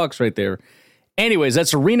 $40 right there. Anyways,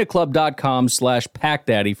 that's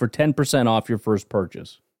arenaclub.com/packdaddy for 10% off your first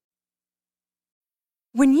purchase.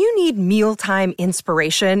 When you need mealtime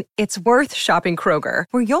inspiration, it's worth shopping Kroger,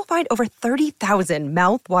 where you'll find over 30,000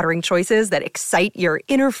 mouth-watering choices that excite your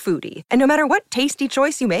inner foodie. And no matter what tasty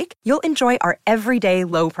choice you make, you'll enjoy our everyday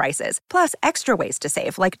low prices, plus extra ways to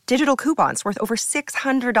save, like digital coupons worth over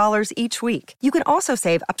 $600 each week. You can also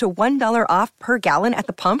save up to $1 off per gallon at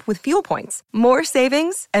the pump with fuel points. More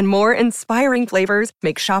savings and more inspiring flavors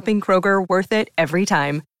make shopping Kroger worth it every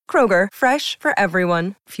time. Kroger, fresh for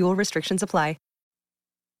everyone. Fuel restrictions apply.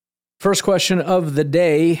 First question of the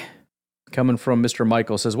day, coming from Mr.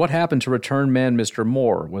 Michael, says, what happened to return man Mr.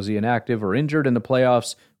 Moore? Was he inactive or injured in the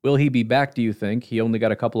playoffs? Will he be back, do you think? He only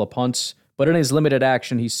got a couple of punts, but in his limited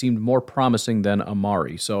action, he seemed more promising than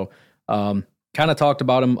Amari. So kind of talked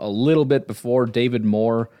about him a little bit before. David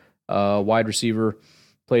Moore, wide receiver,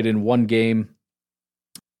 played in one game.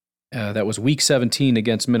 That was week 17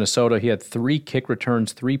 against Minnesota. He had 3 kick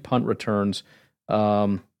returns, 3 punt returns.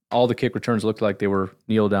 All the kick returns looked like they were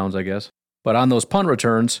kneel downs, I guess. But on those punt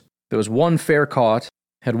returns, there was one fair caught,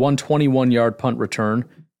 had one 21-yard punt return,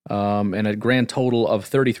 and a grand total of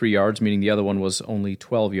 33 yards, meaning the other one was only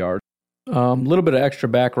 12 yards. A little bit of extra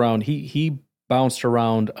background. He bounced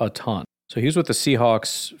around a ton. So he was with the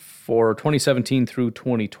Seahawks for 2017 through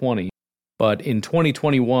 2020. But in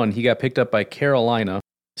 2021, he got picked up by Carolina,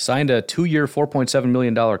 signed a 2-year, $4.7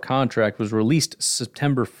 million contract, was released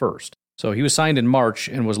September 1st. So he was signed in March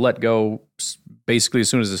and was let go basically as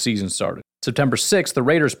soon as the season started. September 6th, the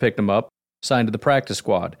Raiders picked him up, signed to the practice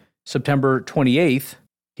squad. September 28th,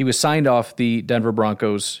 he was signed off the Denver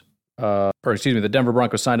Broncos, the Denver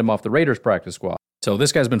Broncos signed him off the Raiders practice squad. So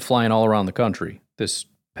this guy's been flying all around the country this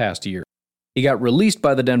past year. He got released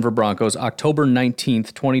by the Denver Broncos October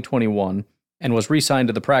 19th, 2021, and was re-signed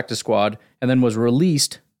to the practice squad, and then was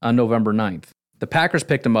released on November 9th. The Packers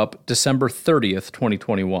picked him up December 30th,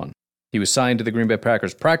 2021. He was signed to the Green Bay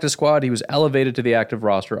Packers practice squad. He was elevated to the active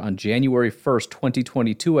roster on January 1st,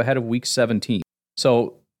 2022, ahead of week 17.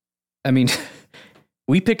 So, I mean,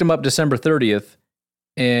 we picked him up December 30th,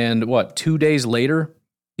 and 2 days later,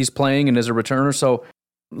 he's playing and is a returner. So,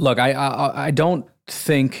 look, I don't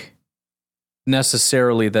think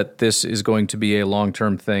necessarily that this is going to be a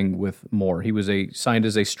long-term thing with Moore. He was signed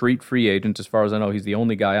as a street free agent. As far as I know, he's the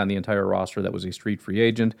only guy on the entire roster that was a street free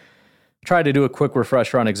agent. Try to do a quick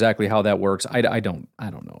refresher on exactly how that works. I don't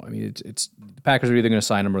know. I mean, it's the Packers are either going to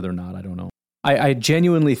sign him or they're not. I don't know. I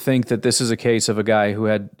genuinely think that this is a case of a guy who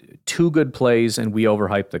had 2 good plays and we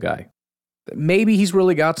overhyped the guy. Maybe he's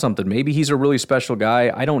really got something. Maybe he's a really special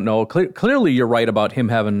guy. I don't know. Clearly, you're right about him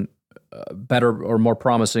having better or more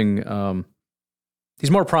promising.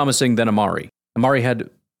 He's more promising than Amari. Amari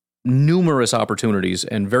had numerous opportunities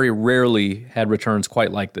and very rarely had returns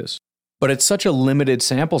quite like this. But it's such a limited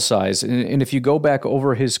sample size. And if you go back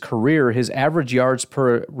over his career, his average yards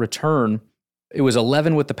per return, it was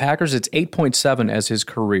 11 with the Packers. It's 8.7 as his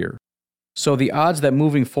career. So the odds that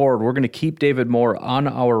moving forward, we're going to keep David Moore on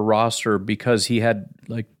our roster because he had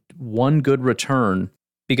like one good return,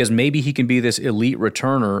 because maybe he can be this elite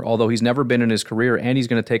returner, although he's never been in his career, and he's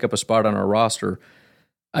going to take up a spot on our roster.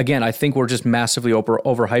 Again, I think we're just massively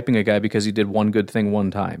overhyping a guy because he did one good thing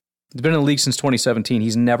one time. He's been in the league since 2017.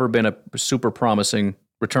 He's never been a super promising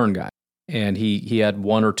return guy. And he had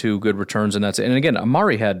one or two good returns, and that's it. And again,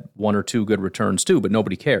 Amari had one or two good returns too, but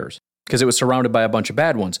nobody cares because it was surrounded by a bunch of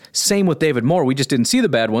bad ones. Same with David Moore. We just didn't see the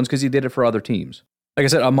bad ones because he did it for other teams. Like I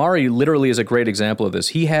said, Amari literally is a great example of this.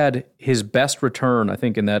 He had his best return, I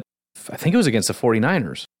think it was against the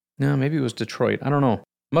 49ers. No, maybe it was Detroit. I don't know.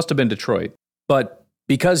 Must have been Detroit. But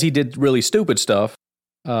because he did really stupid stuff,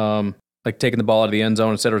 like taking the ball out of the end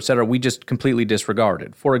zone, et cetera, we just completely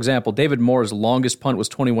disregarded. For example, David Moore's longest punt was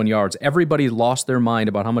 21 yards. Everybody lost their mind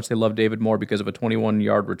about how much they love David Moore because of a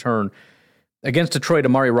 21-yard return. Against Detroit,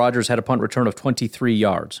 Amari Rodgers had a punt return of 23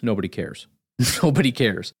 yards. Nobody cares. Nobody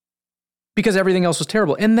cares. Because everything else was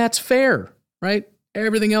terrible. And that's fair, right?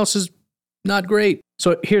 Everything else is not great.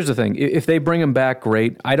 So here's the thing. If they bring him back,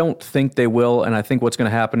 great. I don't think they will, and I think what's going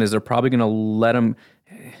to happen is they're probably going to let him,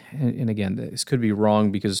 and again, this could be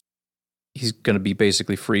wrong because he's going to be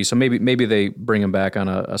basically free. So maybe they bring him back on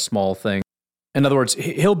a small thing. In other words,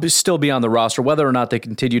 he'll still be on the roster. Whether or not they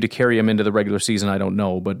continue to carry him into the regular season, I don't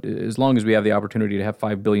know. But as long as we have the opportunity to have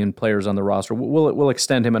 5 billion players on the roster, we'll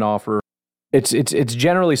extend him an offer. It's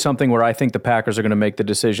generally something where I think the Packers are going to make the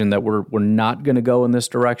decision that we're not going to go in this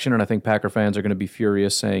direction, and I think Packer fans are going to be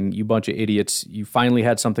furious, saying, "You bunch of idiots! You finally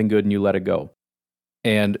had something good and you let it go."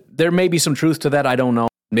 And there may be some truth to that. I don't know.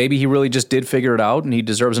 Maybe he really just did figure it out and he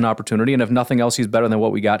deserves an opportunity. And if nothing else, he's better than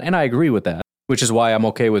what we got. And I agree with that, which is why I'm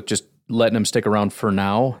okay with just letting him stick around for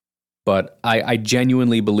now. But I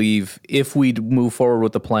genuinely believe if we move forward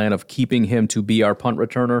with the plan of keeping him to be our punt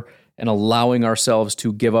returner and allowing ourselves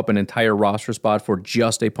to give up an entire roster spot for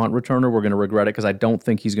just a punt returner, we're going to regret it because I don't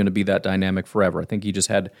think he's going to be that dynamic forever. I think he just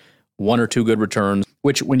had one or two good returns,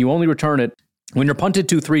 which when you only return it, when you're punted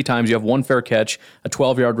 2-3 times, you have one fair catch, a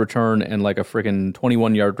 12-yard return, and like a freaking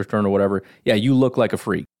 21-yard return or whatever. Yeah, you look like a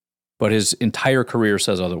freak. But his entire career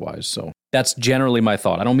says otherwise. So that's generally my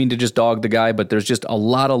thought. I don't mean to just dog the guy, but there's just a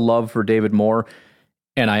lot of love for David Moore,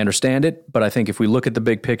 and I understand it. But I think if we look at the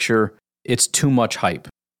big picture, it's too much hype.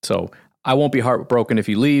 So I won't be heartbroken if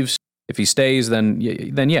he leaves. If he stays, then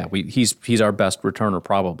yeah, he's our best returner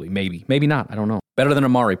probably. Maybe not. I don't know. Better than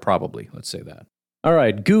Amari probably. Let's say that. All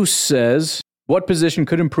right. Goose says, what position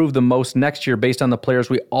could improve the most next year based on the players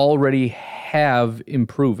we already have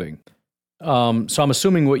improving? So I'm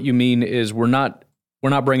assuming what you mean is we're not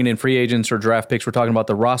bringing in free agents or draft picks. We're talking about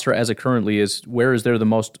the roster as it currently is. Where is there the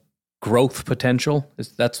most growth potential?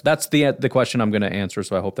 That's the question I'm going to answer.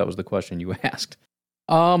 So I hope that was the question you asked.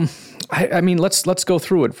 I mean, let's go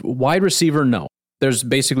through it. Wide receiver, no. There's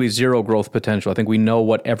basically zero growth potential. I think we know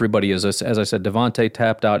what everybody is. As I said, Devontae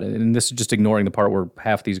tapped out, and this is just ignoring the part where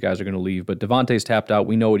half these guys are going to leave, but Devontae's tapped out.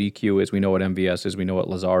 We know what EQ is. We know what MVS is. We know what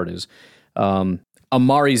Lazard is.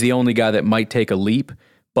 Amari's the only guy that might take a leap,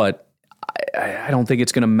 but I don't think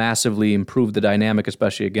it's going to massively improve the dynamic,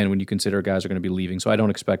 especially, again, when you consider guys are going to be leaving. So I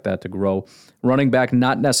don't expect that to grow. Running back,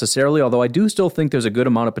 not necessarily, although I do still think there's a good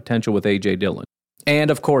amount of potential with A.J. Dillon.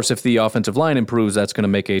 And of course, if the offensive line improves, that's going to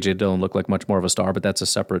make A.J. Dillon look like much more of a star, but that's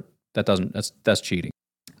that's cheating.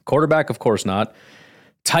 Quarterback, of course not.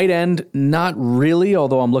 Tight end, not really,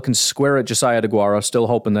 although I'm looking square at Josiah DeGuara, still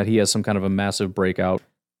hoping that he has some kind of a massive breakout.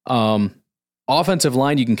 Offensive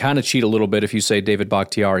line, you can kind of cheat a little bit if you say David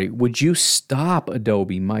Bakhtiari. Would you stop,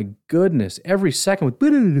 Adobe? My goodness, every second with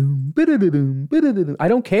I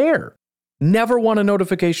don't care. Never want a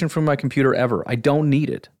notification from my computer ever. I don't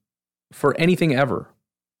need it for anything ever.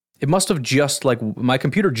 It must have just, like, my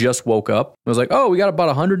computer just woke up. I was like, oh, we got about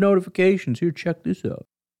 100 notifications. Here, check this out.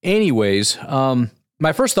 Anyways,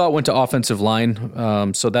 my first thought went to offensive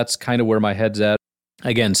line, so that's kind of where my head's at.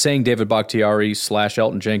 Again, saying David Bakhtiari /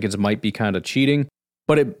 Elton Jenkins might be kind of cheating,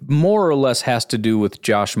 but it more or less has to do with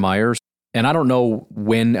Josh Myers. And I don't know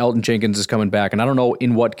when Elton Jenkins is coming back, and I don't know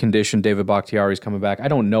in what condition David Bakhtiari is coming back. I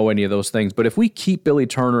don't know any of those things. But if we keep Billy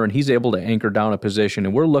Turner and he's able to anchor down a position,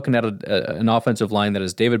 and we're looking at an offensive line that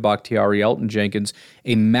is David Bakhtiari, Elton Jenkins,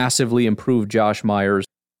 a massively improved Josh Myers,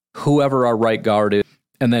 whoever our right guard is,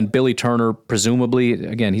 and then Billy Turner, presumably,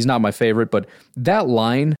 again, he's not my favorite, but that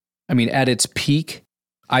line, I mean, at its peak,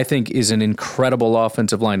 I think is an incredible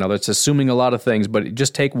offensive line. Now, that's assuming a lot of things, but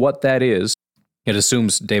just take what that is It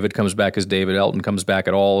assumes David comes back as David, Elton comes back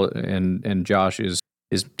at all, and Josh is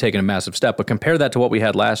taking a massive step. But compare that to what we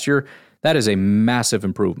had last year. That is a massive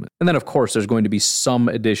improvement. And then, of course, there's going to be some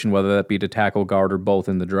addition, whether that be to tackle, guard, or both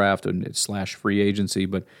in the draft and / free agency.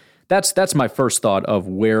 But that's my first thought of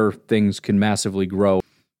where things can massively grow.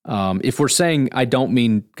 If we're saying I don't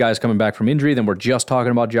mean guys coming back from injury, then we're just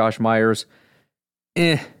talking about Josh Myers.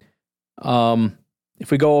 If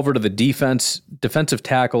we go over to the defensive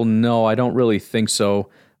tackle, no, I don't really think so.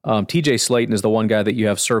 TJ Slayton is the one guy that you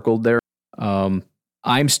have circled there.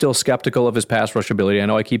 I'm still skeptical of his pass rush ability. I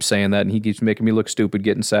know I keep saying that, and he keeps making me look stupid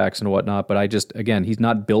getting sacks and whatnot, but again, he's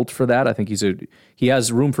not built for that. I think he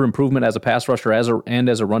has room for improvement as a pass rusher and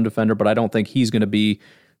as a run defender, but I don't think he's going to be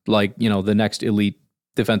like, the next elite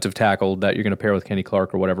defensive tackle that you're going to pair with Kenny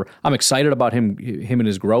Clark or whatever. I'm excited about him and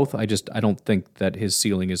his growth. I don't think that his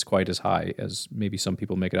ceiling is quite as high as maybe some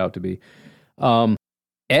people make it out to be.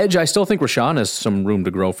 Edge, I still think Rashawn has some room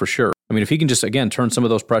to grow for sure. I mean, if he can just, again, turn some of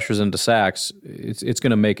those pressures into sacks, it's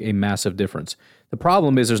going to make a massive difference. The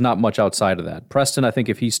problem is there's not much outside of that. Preston, I think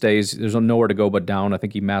if he stays, there's nowhere to go but down. I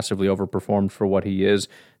think he massively overperformed for what he is.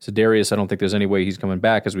 Za'Darius, I don't think there's any way he's coming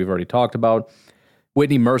back, as we've already talked about.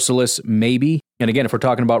 Whitney Mercilus, maybe. And again, if we're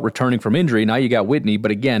talking about returning from injury, now you got Whitney,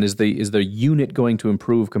 but again, is the unit going to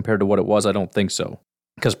improve compared to what it was? I don't think so.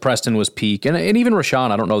 Because Preston was peak, and even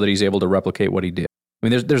Rashawn, I don't know that he's able to replicate what he did. I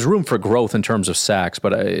mean, there's room for growth in terms of sacks,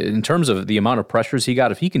 but in terms of the amount of pressures he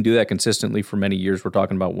got, if he can do that consistently for many years, we're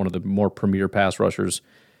talking about one of the more premier pass rushers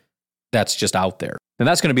that's just out there. And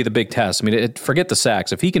that's going to be the big test. I mean, forget the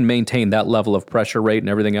sacks. If he can maintain that level of pressure rate and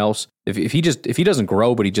everything else, if he doesn't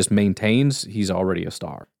grow but he just maintains, he's already a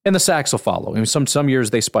star. And the sacks will follow. I mean, some years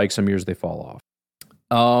they spike, some years they fall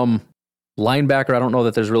off. Linebacker, I don't know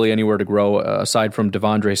that there's really anywhere to grow aside from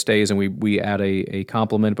Devondre stays and we add a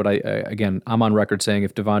compliment. But I'm on record saying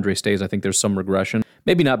if Devondre stays, I think there's some regression.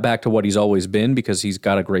 Maybe not back to what he's always been because he's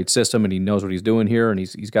got a great system and he knows what he's doing here and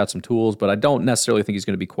he's got some tools. But I don't necessarily think he's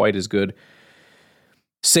going to be quite as good.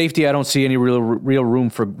 Safety, I don't see any real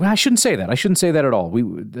room for. I shouldn't say that. I shouldn't say that at all.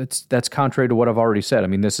 That's contrary to what I've already said. I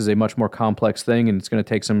mean, this is a much more complex thing, and it's going to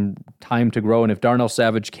take some time to grow. And if Darnell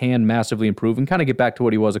Savage can massively improve and kind of get back to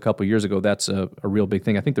what he was a couple of years ago, that's a real big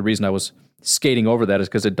thing. I think the reason I was skating over that is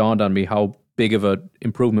because it dawned on me how big of an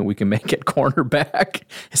improvement we can make at cornerback.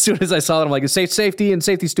 As soon as I saw that, I'm like, safety and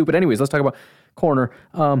safety's stupid. Anyways, let's talk about corner.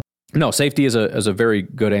 No, safety is a very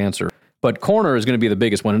good answer. But corner is going to be the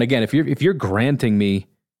biggest one. And again, if you're granting me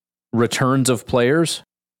returns of players,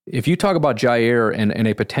 if you talk about Jair and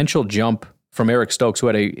a potential jump from Eric Stokes, who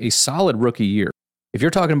had a solid rookie year, if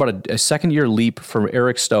you're talking about a second-year leap from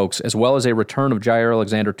Eric Stokes, as well as a return of Jair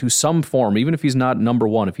Alexander to some form, even if he's not number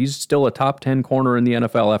one, if he's still a top 10 corner in the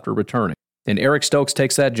NFL after returning, and Eric Stokes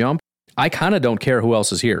takes that jump, I kind of don't care who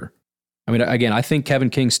else is here. I mean, again, I think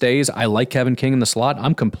Kevin King stays. I like Kevin King in the slot.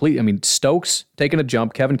 Stokes taking a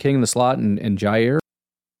jump, Kevin King in the slot, and Jair.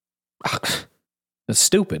 That's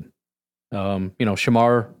stupid.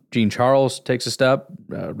 Shamar Jean-Charles takes a step.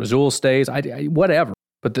 Rasul stays. Whatever.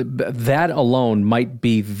 But that alone might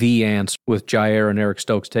be the answer with Jair and Eric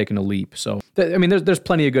Stokes taking a leap. So, there's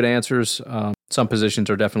plenty of good answers. Some positions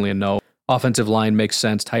are definitely a no. Offensive line makes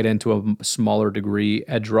sense. Tight end to a smaller degree.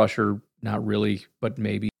 Edge rusher, not really, but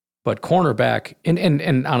maybe. But cornerback,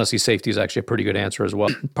 and honestly, safety is actually a pretty good answer as well.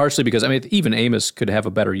 Partially because, even Amos could have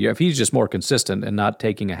a better year. If he's just more consistent and not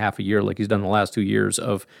taking a half a year like he's done the last 2 years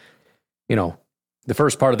of, the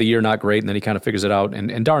first part of the year not great, and then he kind of figures it out.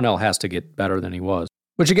 And Darnell has to get better than he was.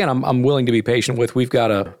 Which, again, I'm willing to be patient with. We've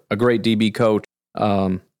got a great DB coach.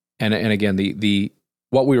 And again, the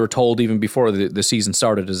what we were told even before the season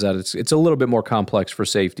started is that it's a little bit more complex for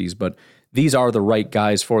safeties, but these are the right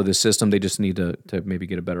guys for this system. They just need to maybe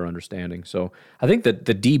get a better understanding. So I think that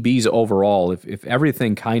the DBs overall, if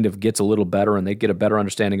everything kind of gets a little better and they get a better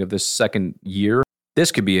understanding of this second year,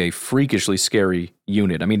 this could be a freakishly scary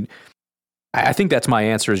unit. I think that's my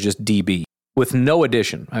answer, is just DB with no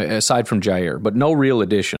addition aside from Jair, but no real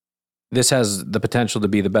addition. This has the potential to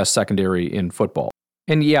be the best secondary in football.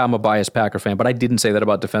 And yeah, I'm a biased Packer fan, but I didn't say that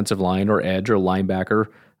about defensive line or edge or linebacker,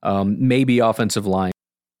 maybe offensive line,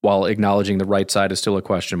 while acknowledging the right side is still a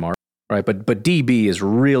question mark, right? But DB is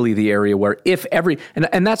really the area where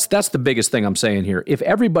and that's the biggest thing I'm saying here. If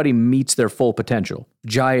everybody meets their full potential,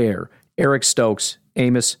 Jair, Eric Stokes,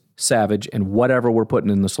 Amos, Savage, and whatever we're putting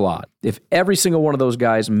in the slot, if every single one of those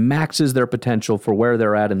guys maxes their potential for where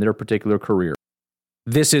they're at in their particular career,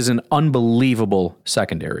 this is an unbelievable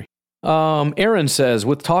secondary. Aaron says,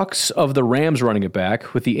 with talks of the Rams running it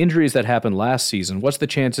back, with the injuries that happened last season, what's the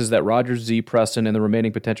chances that Rodgers, Z, Preston, and the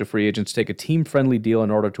remaining potential free agents take a team-friendly deal in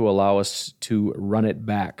order to allow us to run it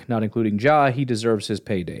back? Not including Ja, he deserves his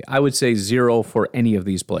payday. I would say 0 for any of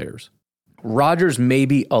these players. Rodgers,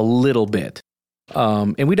 maybe a little bit.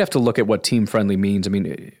 And we'd have to look at what team-friendly means. I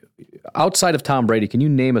mean, outside of Tom Brady, can you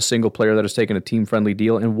name a single player that has taken a team-friendly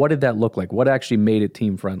deal? And what did that look like? What actually made it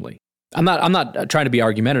team-friendly? I'm not trying to be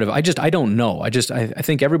argumentative. I don't know. I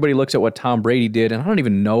think everybody looks at what Tom Brady did, and I don't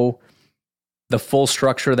even know the full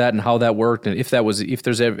structure of that and how that worked, and if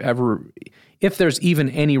there's even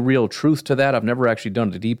any real truth to that. I've never actually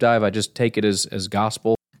done a deep dive. I just take it as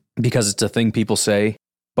gospel because it's a thing people say.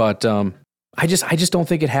 But I just don't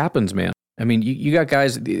think it happens, man. I mean, you got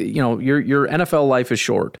guys. Your NFL life is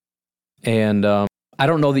short, and I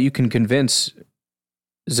don't know that you can convince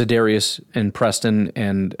Za'Darius and Preston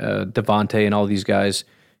and Devontae and all these guys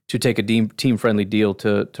to take a team-friendly deal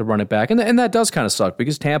to run it back. And that does kind of suck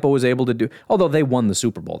because Tampa was able to do, although they won the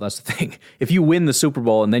Super Bowl. That's the thing. If you win the Super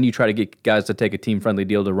Bowl and then you try to get guys to take a team-friendly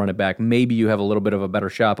deal to run it back, maybe you have a little bit of a better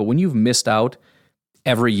shot. But when you've missed out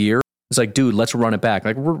every year, it's like, dude, let's run it back.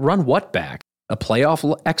 Like, run what back? A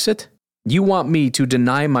playoff exit? You want me to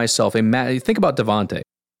deny myself think about Devontae.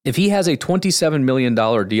 If he has a $27 million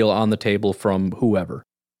deal on the table from whoever,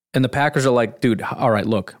 and the Packers are like, dude, all right,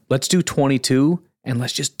 look, let's do 22 and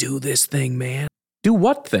let's just do this thing, man. Do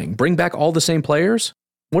what thing? Bring back all the same players?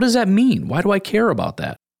 What does that mean? Why do I care about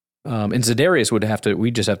that? And Za'Darius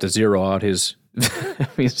we just have to zero out his,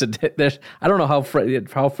 I don't know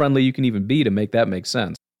how friendly you can even be to make that make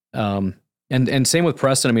sense. And same with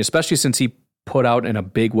Preston. I mean, especially since he put out in a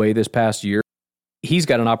big way this past year, he's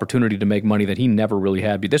got an opportunity to make money that he never really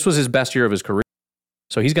had. This was his best year of his career.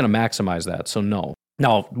 So he's going to maximize that. So no.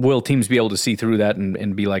 Now, will teams be able to see through that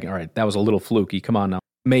and be like, all right, that was a little fluky. Come on now.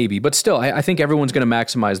 Maybe. But still, I think everyone's going to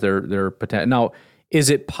maximize their potential. Now, is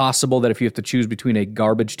it possible that if you have to choose between a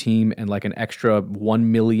garbage team and like an extra $1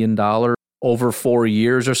 million over 4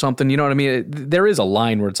 years or something, you know what I mean? There is a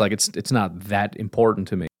line where it's like, it's not that important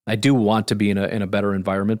to me. I do want to be in a better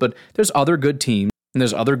environment, but there's other good teams, and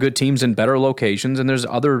there's other good teams in better locations, and there's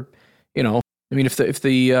other, I mean, if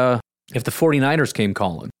the 49ers came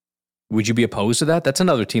calling, would you be opposed to that? That's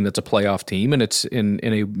another team that's a playoff team, and it's in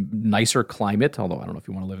a nicer climate, although I don't know if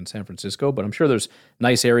you want to live in San Francisco, but I'm sure there's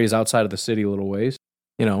nice areas outside of the city a little ways.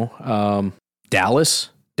 Dallas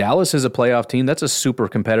is a playoff team. That's a super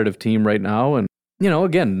competitive team right now, and,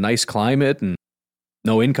 again, nice climate and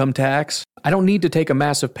no income tax. I don't need to take a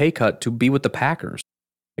massive pay cut to be with the Packers.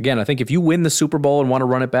 Again, I think if you win the Super Bowl and want to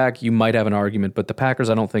run it back, you might have an argument, but the Packers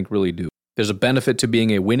I don't think really do. There's a benefit to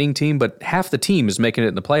being a winning team, but half the team is making it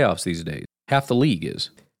in the playoffs these days. Half the league is.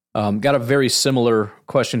 Got a very similar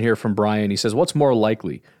question here from Brian. He says, what's more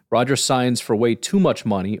likely? Rodgers signs for way too much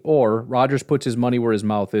money, or Rodgers puts his money where his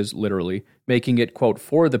mouth is, literally, making it, quote,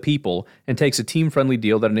 for the people, and takes a team-friendly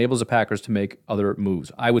deal that enables the Packers to make other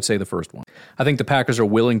moves. I would say the first one. I think the Packers are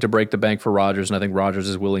willing to break the bank for Rodgers, and I think Rodgers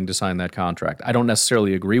is willing to sign that contract. I don't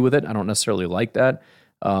necessarily agree with it. I don't necessarily like that.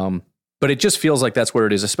 But it just feels like that's where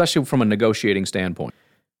it is, especially from a negotiating standpoint.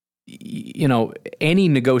 Any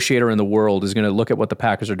negotiator in the world is going to look at what the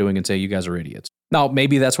Packers are doing and say, you guys are idiots. Now,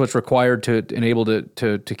 maybe that's what's required to enable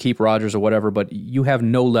to keep Rodgers or whatever, but you have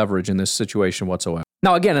no leverage in this situation whatsoever.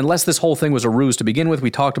 Now, again, unless this whole thing was a ruse to begin with,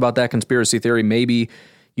 we talked about that conspiracy theory. Maybe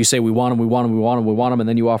you say we want him, and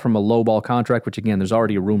then you offer him a lowball contract, which, again, there's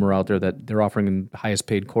already a rumor out there that they're offering him highest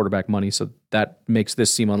paid quarterback money, so that makes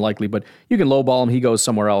this seem unlikely. But you can lowball him, he goes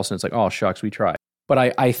somewhere else, and it's like, oh, shucks, we tried.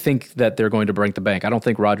 But I think that they're going to break the bank. I don't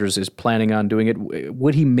think Rodgers is planning on doing it.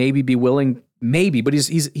 Would he maybe be willing? Maybe, but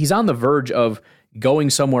he's on the verge of going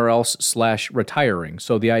somewhere else / retiring.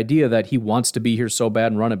 So the idea that he wants to be here so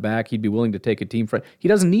bad and run it back, he'd be willing to take a team for it. He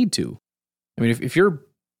doesn't need to. I mean, if you're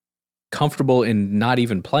comfortable in not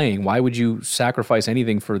even playing, why would you sacrifice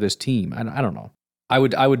anything for this team? I don't know. I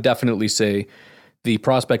would definitely say the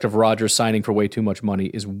prospect of Rodgers signing for way too much money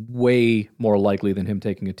is way more likely than him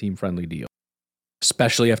taking a team-friendly deal,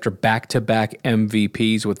 especially after back-to-back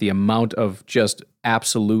MVPs with the amount of just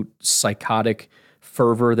absolute psychotic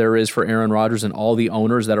fervor there is for Aaron Rodgers and all the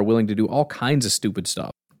owners that are willing to do all kinds of stupid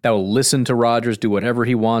stuff, that will listen to Rodgers, do whatever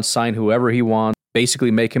he wants, sign whoever he wants,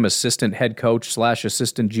 basically make him assistant head coach /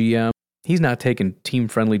 assistant GM. He's not taking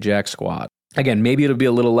team-friendly jack squat. Again, maybe it'll be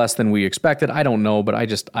a little less than we expected. I don't know, but I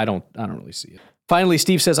don't really see it. Finally,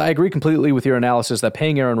 Steve says, I agree completely with your analysis that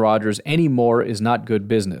paying Aaron Rodgers any more is not good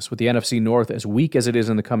business. With the NFC North as weak as it is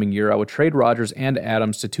in the coming year, I would trade Rodgers and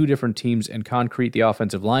Adams to two different teams and concrete the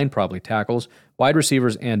offensive line, probably tackles, wide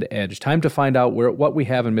receivers, and edge. Time to find out what we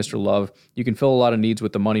have in Mr. Love. You can fill a lot of needs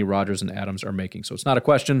with the money Rodgers and Adams are making. So it's not a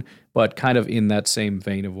question, but kind of in that same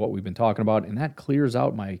vein of what we've been talking about. And that clears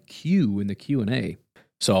out my Q in the Q&A.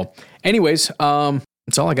 So anyways,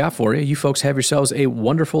 that's all I got for you. You folks have yourselves a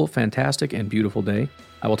wonderful, fantastic, and beautiful day.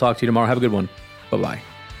 I will talk to you tomorrow. Have a good one. Bye-bye.